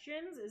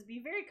suggestions is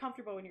be very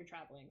comfortable when you're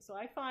traveling. So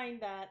I find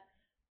that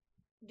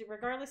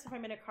regardless if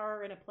I'm in a car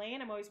or in a plane,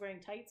 I'm always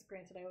wearing tights.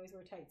 Granted, I always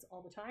wear tights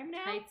all the time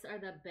now. Tights are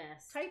the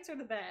best. Tights are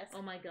the best.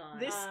 Oh my god.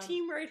 This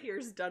team right here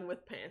is done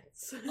with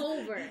pants.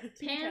 Over.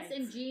 Team Pants tights.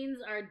 and jeans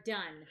are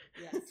done.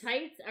 Yes.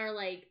 Tights are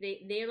like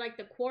they're like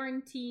the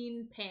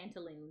quarantine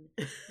pantaloon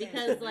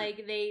because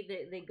like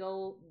they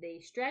go, they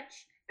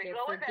stretch, They they're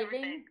go with forgiving,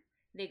 everything.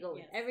 they go with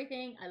Yes.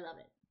 everything. I love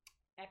it.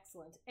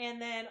 Excellent.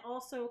 And then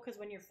also, because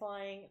when you're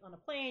flying on a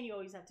plane, you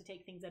always have to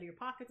take things out of your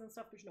pockets and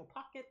stuff. There's no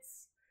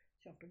pockets.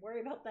 So you don't have to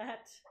worry about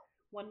that.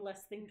 One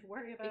less thing to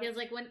worry about. Because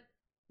like when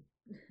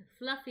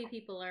fluffy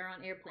people are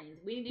on airplanes,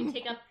 we need to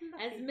take up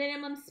as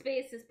minimum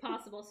space as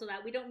possible so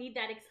that we don't need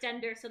that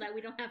extender, so that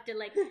we don't have to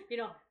like, you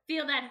know,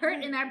 feel that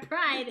hurt in our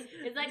pride.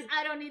 It's like,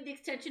 I don't need the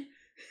extension.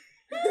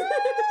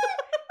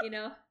 You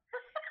know?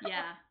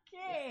 Yeah.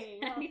 Okay.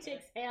 I need to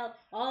exhale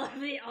all of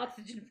the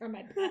oxygen from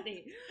my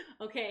body.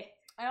 Okay.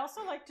 I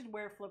also like to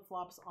wear flip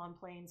flops on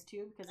planes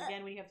too, because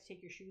again, when you have to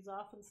take your shoes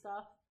off and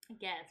stuff. I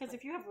guess. Because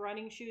if you have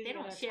running shoes, they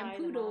you're don't gonna tie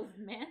shampoo them those, off.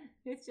 man.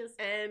 It's just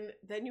And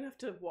then you have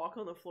to walk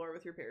on the floor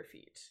with your bare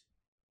feet.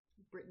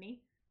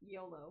 Brittany.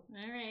 YOLO.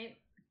 All right.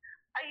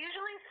 I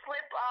usually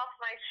slip off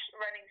my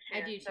running shoes,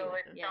 I do so too,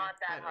 it's yeah. not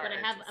that But hard. But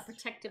I have a just-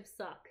 protective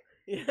sock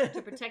Yeah.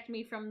 to protect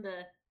me from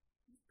the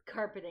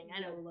carpeting. I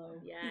know. YOLO.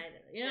 Yeah, I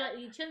know. You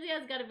know,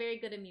 Chinzia's got a very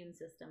good immune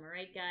system. All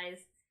right, guys.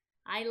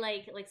 I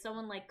like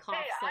someone like coughs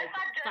Hey, like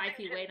I'm not 5 judging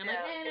feet away, and I'm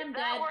like, Cynthia. man, I'm If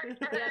that dead. works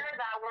for her,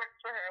 that works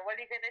for her. What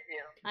are you gonna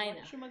do? I know.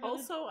 What shoe am I gonna-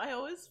 Also, I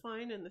always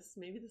find, and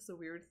maybe this is a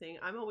weird thing,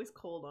 I'm always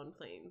cold on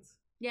planes.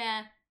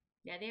 Yeah,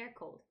 they are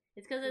cold.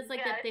 It's because it's like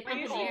Yeah, they it's Are pump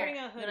you in cold. the air. wearing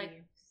a They're like,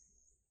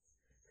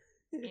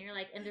 hoodie? and you're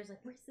like, and there's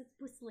like, where's this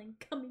whistling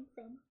coming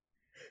from?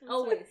 I'm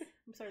Always. Sorry.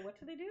 I'm sorry. What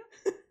do they do?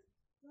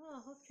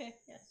 Oh, okay.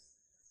 Yes.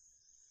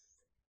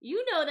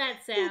 You know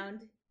that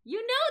sound. You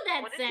know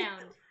that What did you-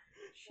 sound.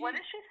 What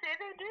did she say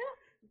they do?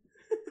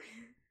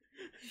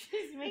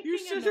 She's making You a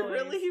should noise.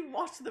 really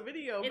watch the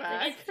video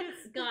back.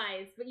 It's just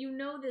guys, but you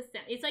know this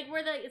sound. It's like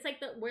where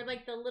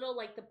the little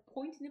like the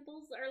point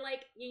nipples are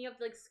like you have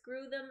to like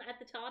screw them at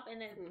the top and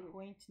then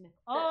Point nip-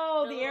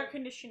 Oh, the air little-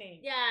 conditioning.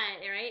 yeah,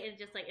 right. It's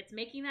just like it's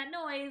making that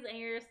noise, and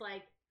you're just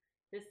like,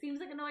 this seems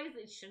like a noise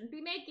it shouldn't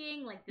be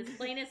making. Like this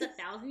plane is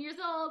 1,000 years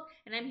old,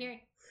 and I'm hearing,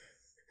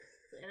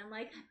 and I'm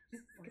like,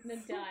 I'm just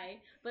gonna die.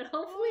 But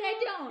hopefully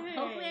I don't. Okay.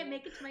 Hopefully I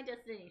make it to my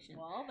destination.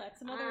 Well,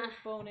 that's another Ah.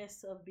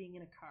 bonus of being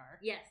in a car.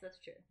 Yes, that's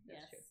true. That's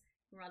Yes. true.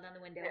 Roll down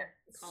the window,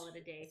 Yes. call it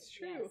a day. It's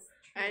true. Yes,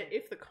 And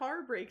if the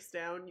car breaks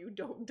down, you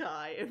don't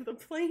die. If the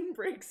plane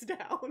breaks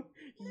down,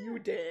 you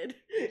did.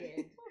 You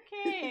did.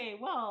 Okay,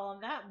 well,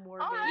 on that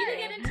morbid. All You right.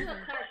 didn't get into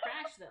a car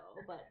crash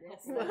though, but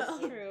Yes, Well, that's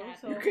true.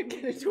 So You could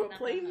get into a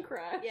plane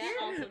crash. Yeah,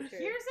 also true.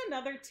 Here's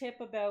another tip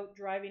about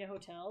driving to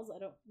hotels. I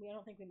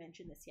don't think we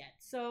mentioned this yet.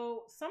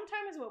 So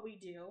sometimes what we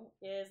do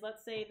is,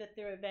 let's say that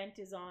their event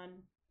is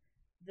on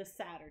the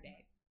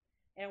Saturday,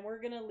 and we're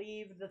gonna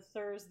leave the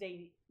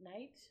Thursday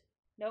night.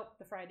 Nope,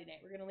 the Friday night.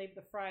 We're gonna leave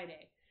the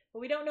Friday, but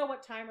we don't know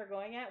what time we're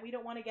going at. We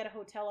don't want to get a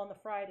hotel on the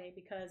Friday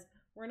because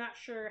we're not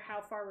sure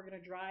how far we're gonna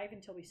drive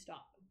until we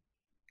stop.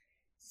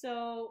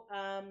 So,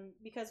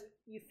 because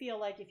you feel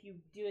like if you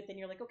do it, then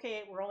you're like,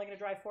 okay, we're only going to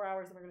drive 4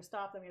 hours, and we're going to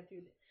stop, then we have to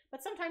do it.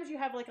 But sometimes you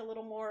have like a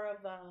little more of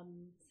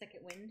second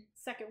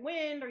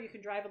wind, or you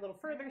can drive a little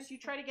further, so you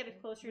try to get as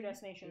close to your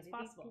destination as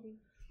possible.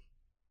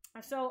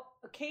 So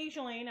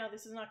occasionally, now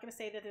this is not going to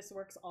say that this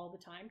works all the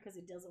time, because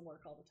it doesn't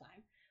work all the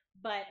time,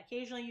 but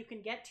occasionally you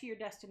can get to your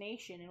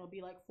destination, and it'll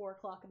be like 4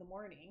 o'clock in the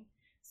morning.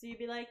 So you'd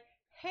be like,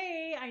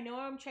 hey, I know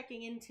I'm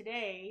checking in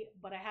today,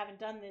 but I haven't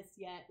done this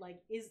yet. Like,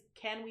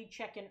 can we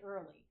check in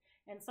early?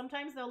 And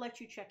sometimes they'll let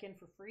you check in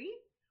for free,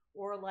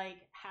 or like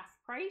half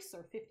price,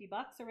 or $50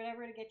 or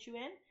whatever to get you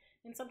in.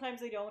 And sometimes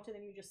they don't, and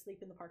then you just sleep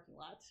in the parking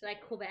lot.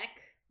 Like Quebec.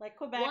 Like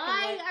Quebec.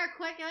 Why and like, are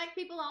Quebec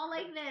people all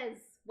like this?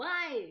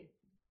 Why?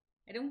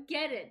 I don't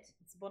get it.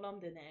 it's Bonhomme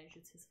de Neige.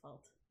 It's his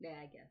fault. Yeah,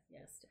 I guess.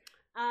 Yes.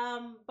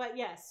 But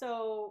yeah,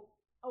 so,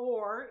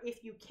 or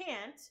if you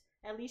can't,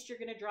 at least you're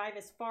going to drive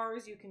as far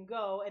as you can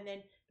go. And then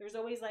there's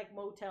always like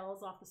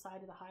motels off the side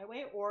of the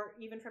highway, or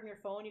even from your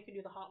phone, you can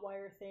do the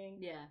Hotwire thing.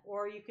 Yeah.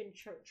 Or you can,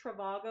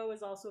 Trivago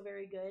is also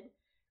very good.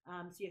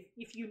 So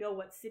if you know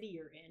what city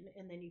you're in,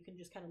 and then you can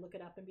just kind of look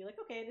it up and be like,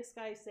 okay, this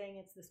guy's saying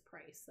it's this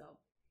price. So,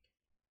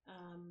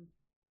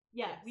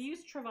 yeah, Yes. we use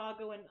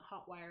Trivago and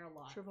Hotwire a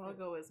lot.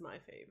 Trivago is my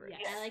favorite.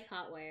 Yes. I like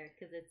Hotwire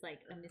because it's like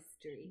a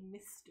mystery.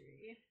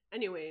 Mystery.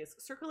 Anyways,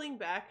 circling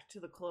back to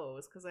the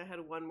clothes, because I had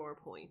one more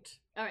point.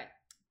 All right.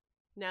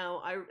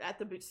 Now, at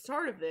the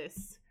start of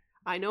this,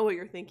 I know what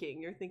you're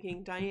thinking. You're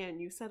thinking, Diane,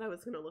 you said I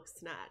was going to look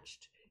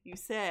snatched. You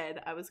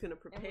said I was going to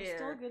And we're still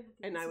prepare. good.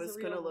 and this I is a was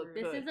real gonna look word.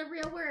 This good. is a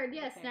real word.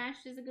 Yes, Okay.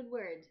 snatched is a good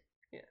word.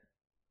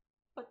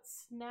 But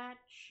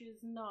snatch is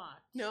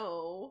not.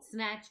 No.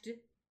 Snatched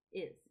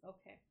is.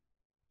 Okay.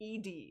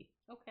 ED.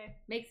 Okay.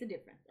 Makes a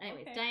difference.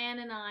 Anyways, Okay. Diane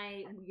and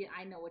I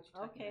know what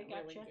you're talking Okay,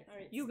 about. gotcha. Really, yes, All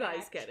right. You guys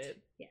Snatched. get it.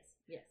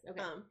 Yes.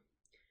 Okay.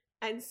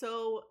 And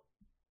so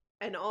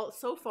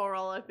far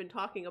all I've been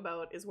talking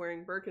about is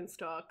wearing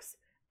Birkenstocks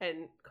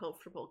and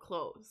comfortable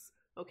clothes,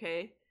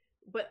 okay?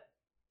 But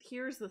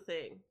here's the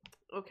thing,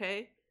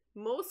 okay?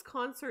 Most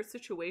concert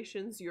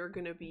situations you're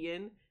gonna be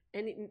in,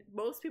 and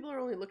most people are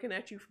only looking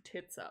at you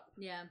tits up,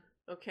 Yeah.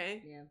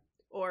 okay? Yeah.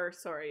 Or,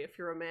 sorry, if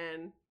you're a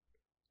man,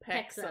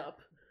 pecs Pecs up.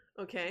 up,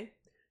 okay?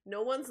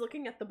 No one's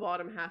looking at the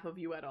bottom half of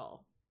you at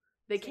all.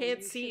 They So can't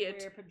you see should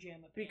it wear pajama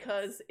pants.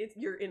 because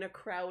you're in a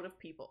crowd of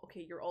people.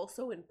 Okay, you're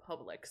also in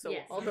public, so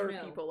Yes, I other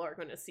know. people are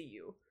going to see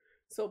you.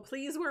 So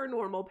please wear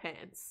normal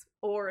pants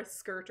or a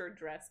skirt or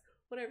dress,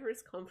 whatever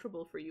is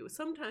comfortable for you.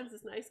 Sometimes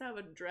it's nice to have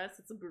a dress.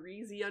 It's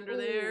breezy under Ooh,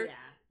 there, Yeah.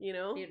 you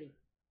know? Beauty.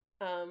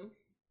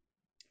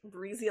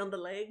 Breezy on the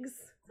legs.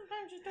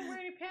 Sometimes just don't wear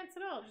any pants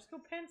at all. Just go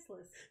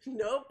pantsless.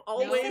 Nope,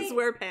 always say-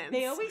 wear pants.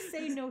 They always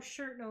say no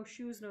shirt, no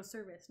shoes, no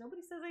service.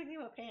 Nobody says anything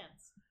about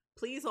pants.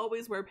 Please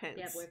always wear pants.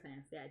 Yeah, wear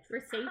pants. Yeah, for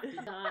safety.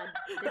 God,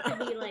 there could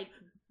be like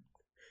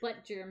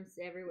butt germs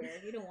everywhere.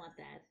 You don't want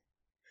that.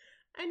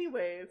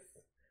 Anyways,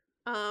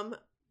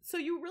 so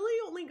you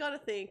really only gotta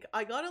think,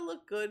 I gotta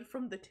look good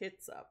from the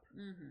tits up.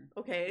 Mm-hmm.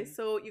 Okay, Mhm.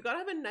 so you gotta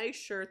have a nice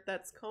shirt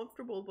that's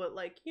comfortable, but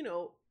like, you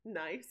know,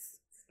 nice.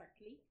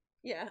 Sparkly.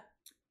 Yeah.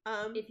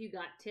 If you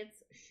got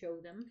tits, show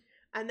them.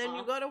 And then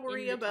you off gotta in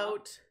worry the top.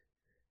 about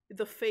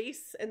the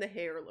face and the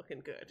hair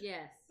looking good.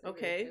 Yes.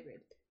 Okay.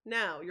 Agreed.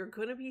 Now, you're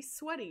gonna be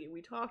sweaty.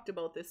 We talked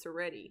about this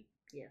already,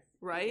 Yes.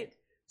 we right? did.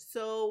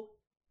 So,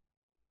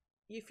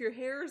 if your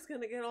hair is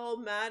gonna get all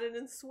matted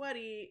and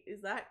sweaty,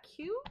 is that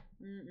cute?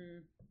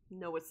 Mm-mm.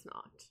 No, it's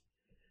not.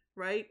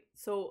 Right?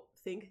 So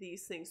think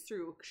these things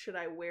through. Should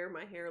I wear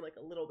my hair like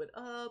a little bit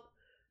up?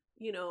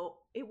 You know,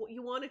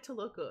 you want it to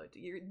look good.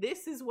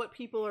 This is what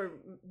people are,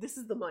 this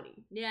is the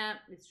money, Yeah,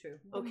 it's true.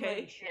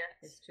 Okay. Yes.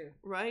 It's true.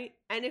 right?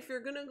 And if you're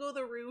gonna go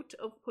the route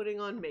of putting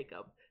on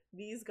makeup,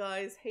 these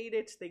guys hate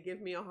it. They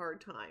give me a hard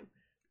time.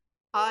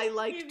 I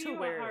like Give to you a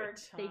wear hard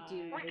it. They time. do.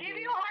 We give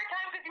you a hard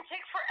time because you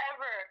take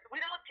forever. We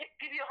don't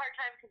give you a hard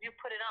time because you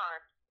put it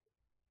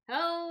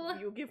on. Oh.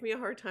 You give me a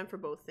hard time for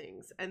both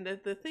things. And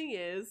the thing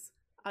is,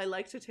 I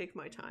like to take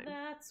my time.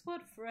 That's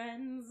what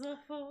friends are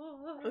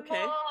for.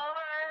 Okay. Lord,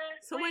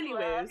 So we anyways,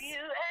 love you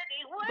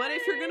anyway. But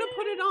if you're gonna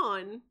put it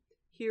on,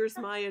 here's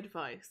my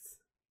advice.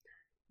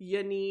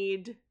 You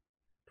need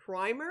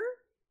primer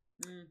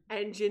Mm.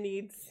 and you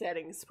need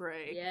setting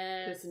spray.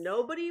 Yes. Because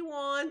nobody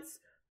wants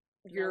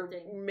your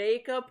Melting.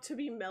 makeup to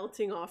be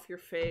melting off your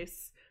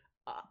face.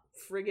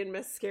 Friggin'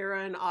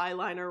 mascara and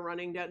eyeliner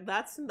running down.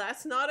 That's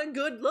not a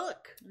good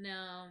look.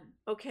 No.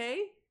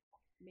 Okay?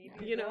 Maybe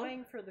You you're know?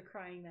 going for the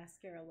crying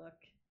mascara look.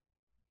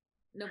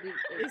 Nobody.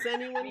 Is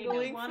anyone Maybe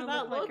going you want for to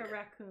that look look? like a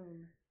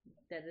raccoon.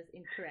 That is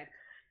incorrect.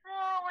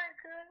 Oh my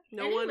goodness.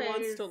 No one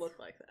wants to Anyways. look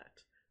like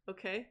that.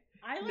 Okay?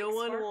 I like No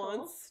one sparkles.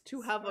 wants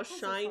to have a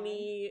Sparkles are fine.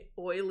 shiny,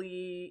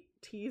 oily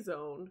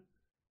T-zone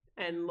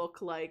and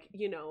look like,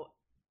 you know,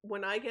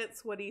 when I get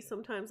sweaty,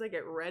 sometimes I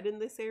get red in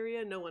this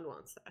area. No one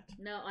wants that.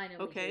 No, I know.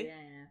 what you Okay. do.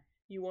 Yeah.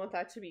 You want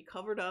that to be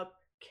covered up,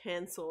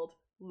 canceled,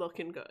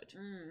 looking good.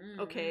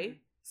 Okay?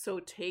 So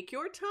take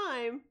your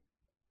time,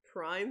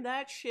 prime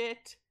that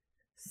shit,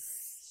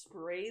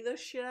 spray the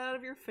shit out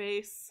of your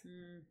face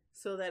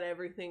so that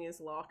everything is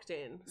locked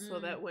in. So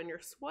Mm. that when you're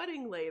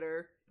sweating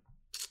later,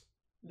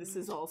 this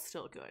is all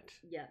still good.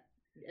 Yeah.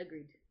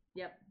 Agreed.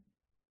 Yep.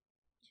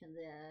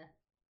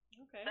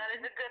 Okay. That is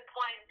a good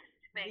point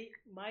to make.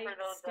 My for those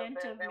out extent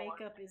there of that want-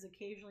 makeup is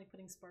occasionally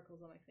putting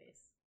sparkles on my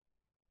face.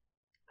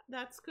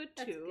 That's good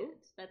That's too.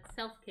 good. That's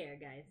self-care,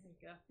 guys. There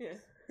you go.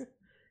 Yeah.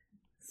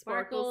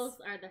 Sparkles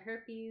are the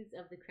herpes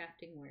of the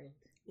crafting world.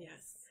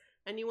 Yes.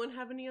 Anyone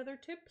have any other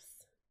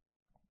tips?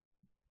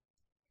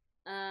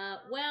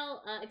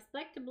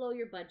 Expect to blow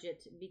your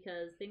budget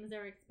because things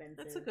are expensive.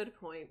 That's a good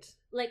point.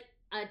 Like,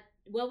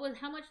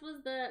 how much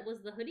was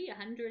the hoodie?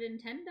 $110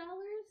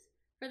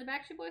 for the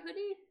Backstreet Boy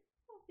hoodie?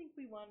 I don't think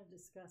we want to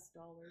discuss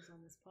dollars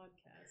on this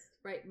podcast.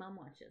 Right, Mom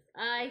watches.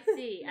 I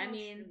see. No, I she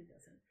mean, really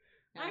doesn't.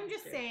 no, I'm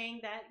just sure. saying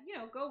that,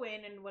 go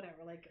in and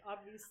whatever. Like,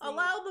 obviously.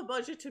 Allow the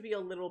budget to be a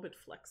little bit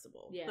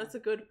flexible. Yeah. That's a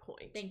good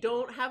point. Thank you.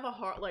 Don't have a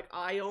hard, like,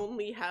 I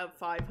only have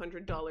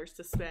 $500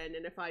 to spend,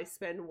 and if I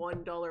spend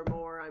 $1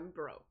 more, I'm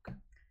broke.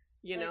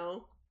 You Like,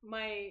 know?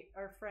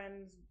 Our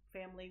friend's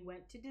family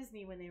went to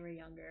Disney when they were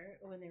younger,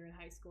 when they were in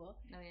high school.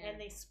 Oh, yeah.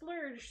 And they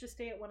splurged to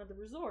stay at one of the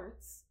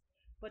resorts,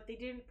 but they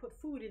didn't put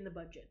food in the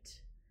budget.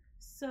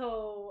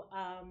 So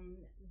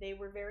they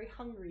were very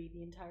hungry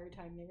the entire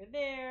time they were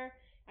there.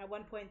 At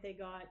one point, they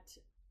got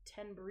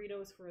 10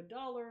 burritos for $1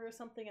 or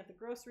something at the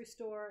grocery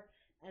store,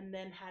 and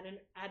then had an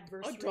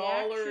adverse $1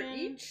 reaction.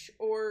 each,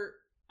 or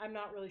I'm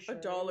not really sure.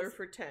 $1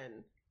 for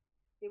 10?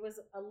 It was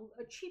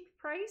a cheap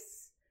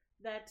price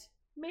that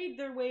made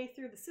their way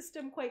through the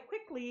system quite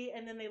quickly,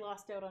 and then they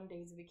lost out on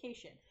days of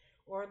vacation.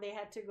 Or they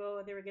had to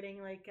go, they were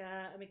getting like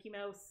a Mickey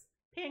Mouse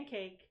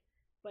pancake,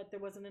 but there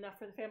wasn't enough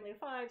for the family of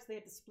 5, so they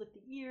had to split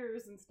the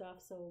ears and stuff.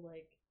 So,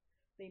 like,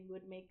 they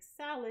would make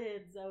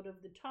salads out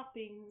of the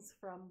toppings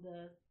from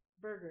the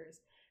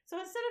burgers. So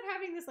instead of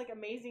having this, like,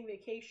 amazing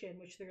vacation,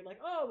 which they're like,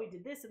 oh, we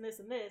did this and this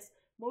and this,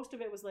 most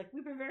of it was like,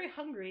 we were very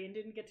hungry and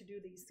didn't get to do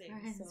these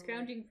things. So,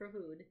 Scrounging for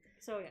food.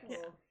 So, yes. Yeah.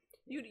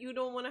 You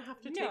don't want to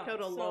have to take No, out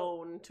a so-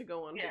 loan to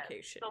go on Yes.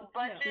 vacation. So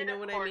budget You know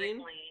what I mean?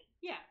 accordingly.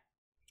 Yeah.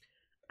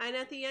 And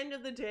at the end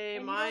of the day,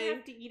 And my you don't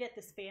have to eat at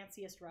the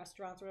fanciest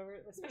restaurants or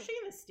whatever. Especially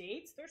in the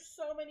States, there's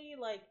so many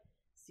like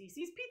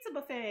Cece's Pizza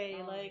Buffet.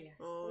 Oh, like yes.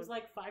 it was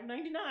like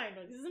 $5.99.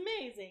 Like this is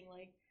amazing.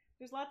 Like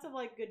there's lots of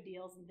like good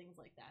deals and things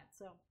like that.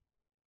 So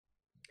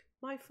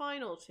my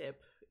final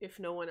tip, if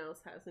no one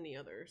else has any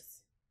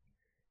others,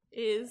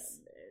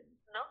 is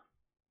No?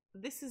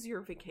 this is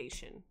your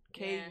vacation.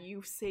 Okay, Yeah.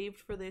 you've saved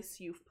for this,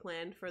 you've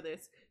planned for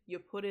this, you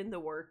put in the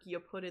work, you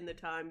put in the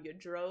time, you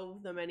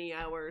drove the many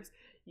hours,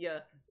 you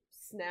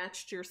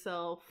snatched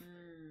yourself,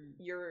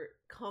 you're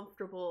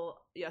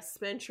comfortable, you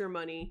spent your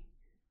money.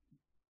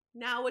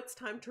 Now it's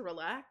time to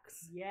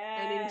relax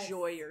and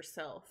enjoy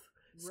yourself.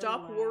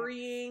 Stop Relax.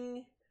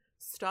 worrying,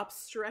 stop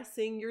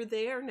stressing. You're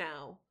there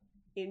now.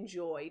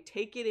 Enjoy,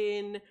 take it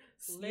in.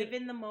 Live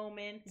in the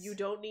moment. You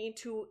don't need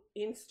to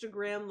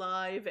Instagram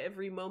live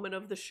every moment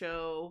of the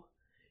show.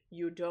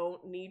 You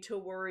don't need to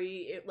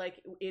worry.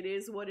 It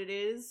is what it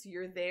is.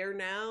 You're there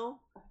now.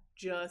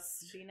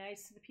 Just Be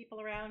nice to the people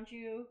around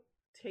you.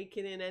 take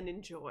it in and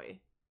enjoy.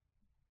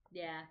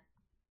 Yeah.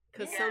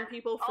 Because Yeah. some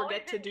people forget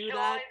Always to do enjoy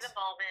that, the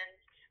moment.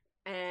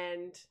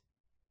 and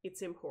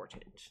it's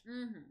important.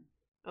 Mm-hmm.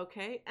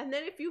 Okay? And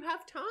then if you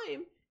have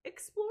time,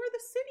 explore the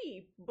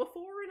city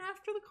before and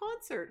after the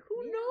concert.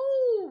 Who Yeah.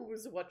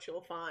 knows what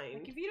you'll find?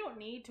 Like if you don't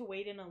need to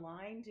wait in a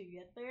line to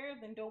get there,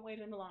 then don't wait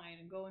in a line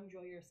and go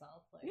enjoy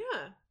yourself. Like,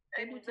 Yeah.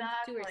 Go do some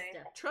tourist Exactly.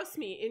 stuff. Trust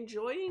me,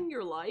 enjoying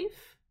your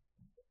life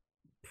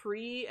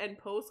pre and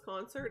post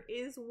concert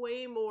is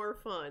way more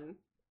fun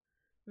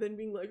than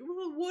being like,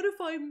 well, what if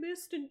I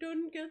missed and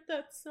didn't get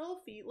that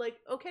selfie? Like,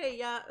 okay,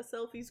 yeah, a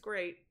selfie's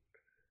great,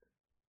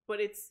 but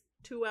it's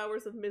 2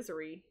 hours of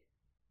misery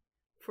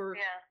for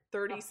Yeah.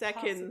 30 a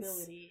seconds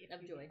possibility if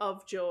Of you- joy.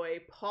 of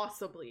joy,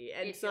 possibly,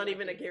 and If it's not you're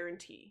even a lucky.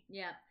 guarantee.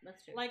 Yeah,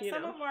 that's true. Like You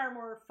some know. of our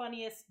more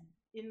funniest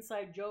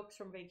inside jokes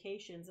from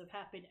vacations have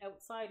happened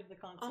outside of the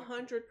concert.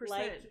 100%.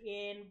 Like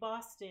in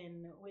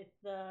Boston with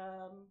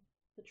the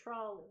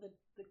trolley,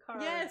 the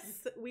car.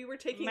 Yes, we were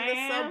taking the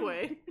Ma'am.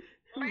 subway.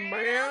 Ma'am,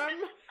 Ma'am.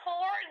 this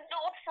tour is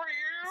not for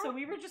you. So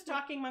we were just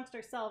talking amongst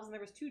ourselves, and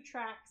there was 2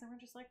 tracks, and we're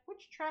just like,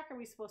 which track are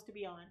we supposed to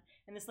be on?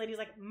 And this lady's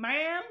like,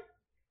 ma'am,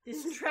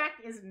 this track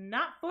is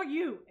not for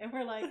you. And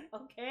we're like,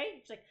 okay.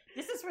 She's like,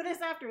 this is for this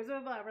afterwards.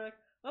 Blah, blah, blah. We're like,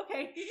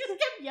 okay. She just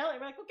kept yelling.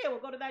 We're like, okay, we'll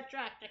go to that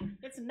track.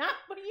 It's not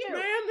for you.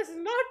 Ma'am, this is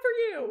not for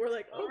you. We're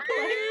like,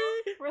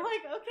 okay. We're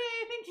like,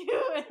 okay, thank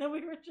you. And then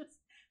we were just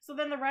so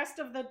then the rest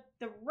of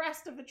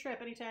the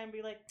trip, anytime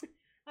be like,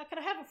 can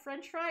I have a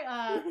French fry?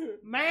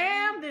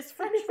 Ma'am, this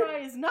French fry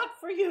is not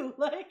for you.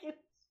 Like it's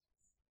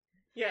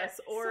Yes,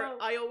 or So-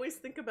 I always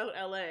think about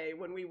LA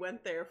when we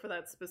went there for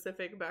that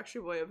specific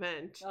Backstreet Boy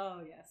event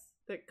oh yes.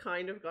 that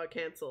kind of got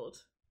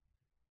canceled.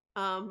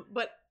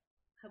 But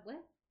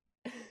What?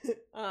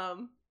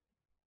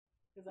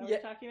 Is that what Yeah. you're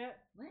talking about?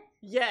 What?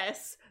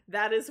 yes,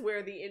 that is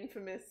where the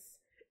infamous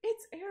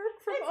 "It's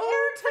Eric from It's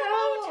Eric from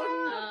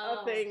O-Town"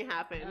 O-Town. thing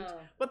happened. Oh.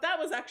 But that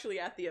was actually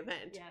at the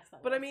event. Yes.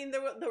 that But I was. mean,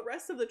 the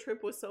rest of the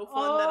trip was so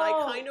fun that I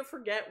Oh. kind of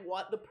forget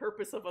what the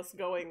purpose of us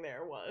going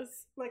there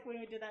was. like when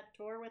we did that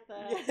tour with the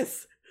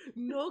Yes,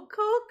 no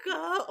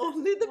Coca,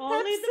 only the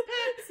only Pepsi. the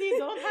Pepsi,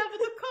 don't have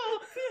the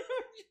Coke.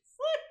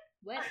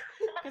 What?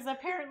 Because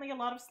apparently a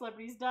lot of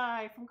celebrities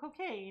die from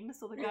cocaine.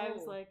 So the guy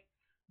was Oh. like,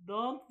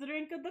 "Don't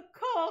drink the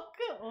Coke,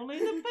 only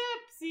the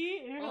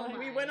Pepsi." And, we're Oh like-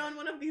 We my. went on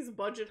one of these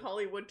budget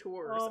Hollywood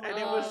tours, Oh and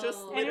my it was just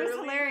God. and it was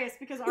literally hilarious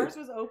because ours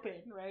was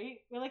open, right?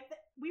 We're like,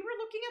 we were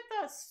looking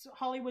at the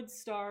Hollywood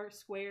Star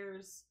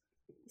Squares.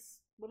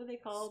 What are they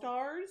called?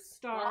 stars.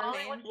 Stars.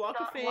 Hollywood Walk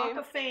of Star- Fame. Walk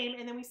of Fame,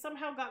 and then we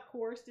somehow got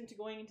coerced into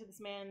going into this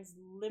man's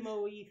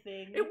limo-y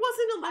thing. It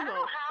wasn't a I don't limo.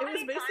 know how It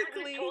was many times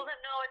basically we told him,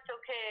 no, it's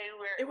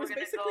okay. it was we're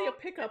gonna basically go a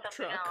pickup get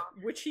something truck,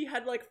 else. which he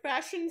had like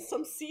fashioned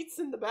some seats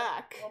in the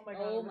back. Oh my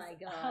god! Oh it was my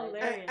God.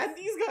 Hilarious. And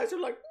these guys are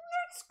like,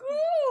 "Let's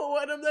go!"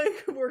 And I'm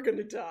like, "We're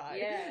gonna die."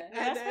 Yeah. The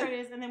And best part then,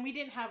 is, and then we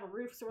didn't have a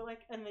roof, so we're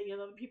like, and the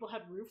other people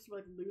had roofs. We're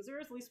like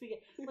losers. At least we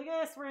get look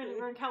at us. We're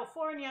in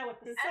California with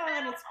the And sun.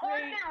 then, It's of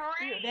course, great.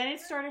 it rained. Then it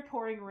started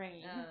pouring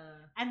rain.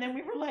 Uh, And then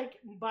we were like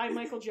by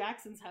Michael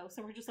Jackson's house,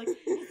 and we're just like,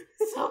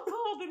 it's so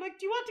cold. They're like,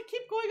 do you want to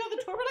keep going on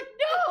the tour? We're like,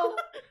 no,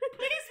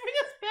 please bring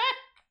us back.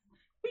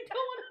 We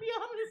don't want to be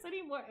on this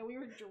anymore. And we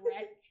were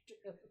drenched.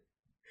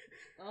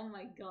 oh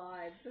my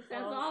God. That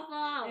sounds It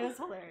awful. was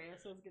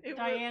hilarious. It was good. It was-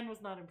 Diane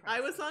was not impressed.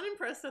 I was not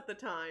impressed at the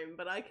time,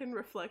 but I can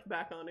reflect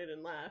back on it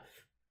and laugh.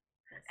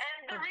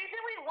 And the reason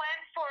we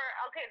went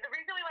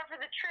for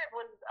the trip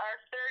was our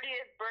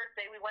 30th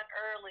birthday. We went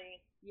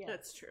early. Yes.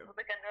 That's true. It was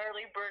like an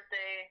early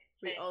birthday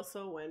We thing.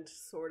 also went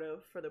sort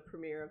of for the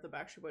premiere of the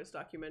Backstreet Boys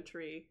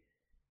documentary.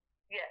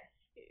 Yes,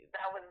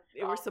 that was.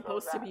 It was also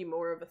supposed to that. be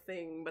more of a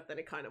thing, but then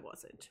it kind of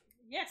wasn't.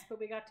 Yes, but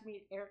we got to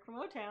meet Eric from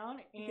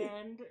O-Town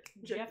and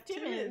Jeff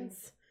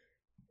Timmons.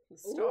 the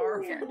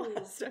star Ooh. from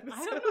last episode.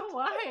 I don't know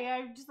why.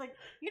 I'm just like,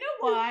 you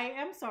know why?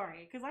 I'm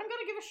sorry. Because I'm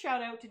going to give a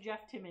shout out to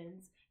Jeff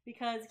Timmons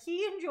because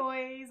he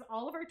enjoys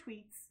all of our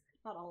tweets.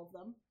 Not all of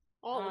them.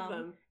 All of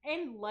them.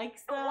 and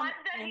likes The them ones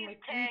that and he's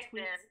like tagged in.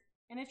 retweets.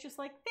 And it's just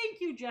like, thank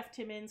you, Jeff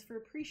Timmons, for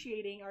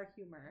appreciating our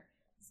humor.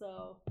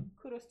 So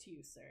kudos to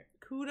you, sir.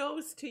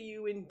 Kudos to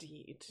you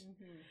indeed.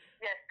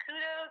 Yes,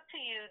 kudos to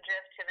you,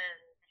 Jeff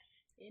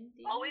Timmons.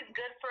 Indeed. Always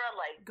good for a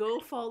like. Go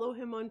follow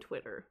him on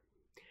Twitter.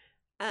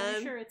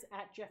 Pretty sure it's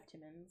at Jeff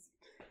Timmons.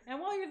 And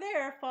while you're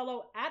there,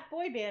 follow at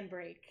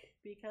BoyBandBreak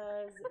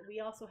because we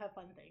also have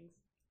fun things.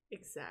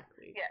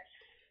 Exactly. Yes.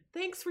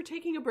 Thanks for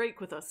taking a break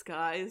with us,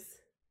 guys.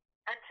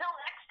 Until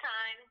next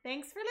time.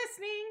 Thanks for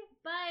listening.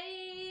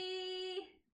 Bye.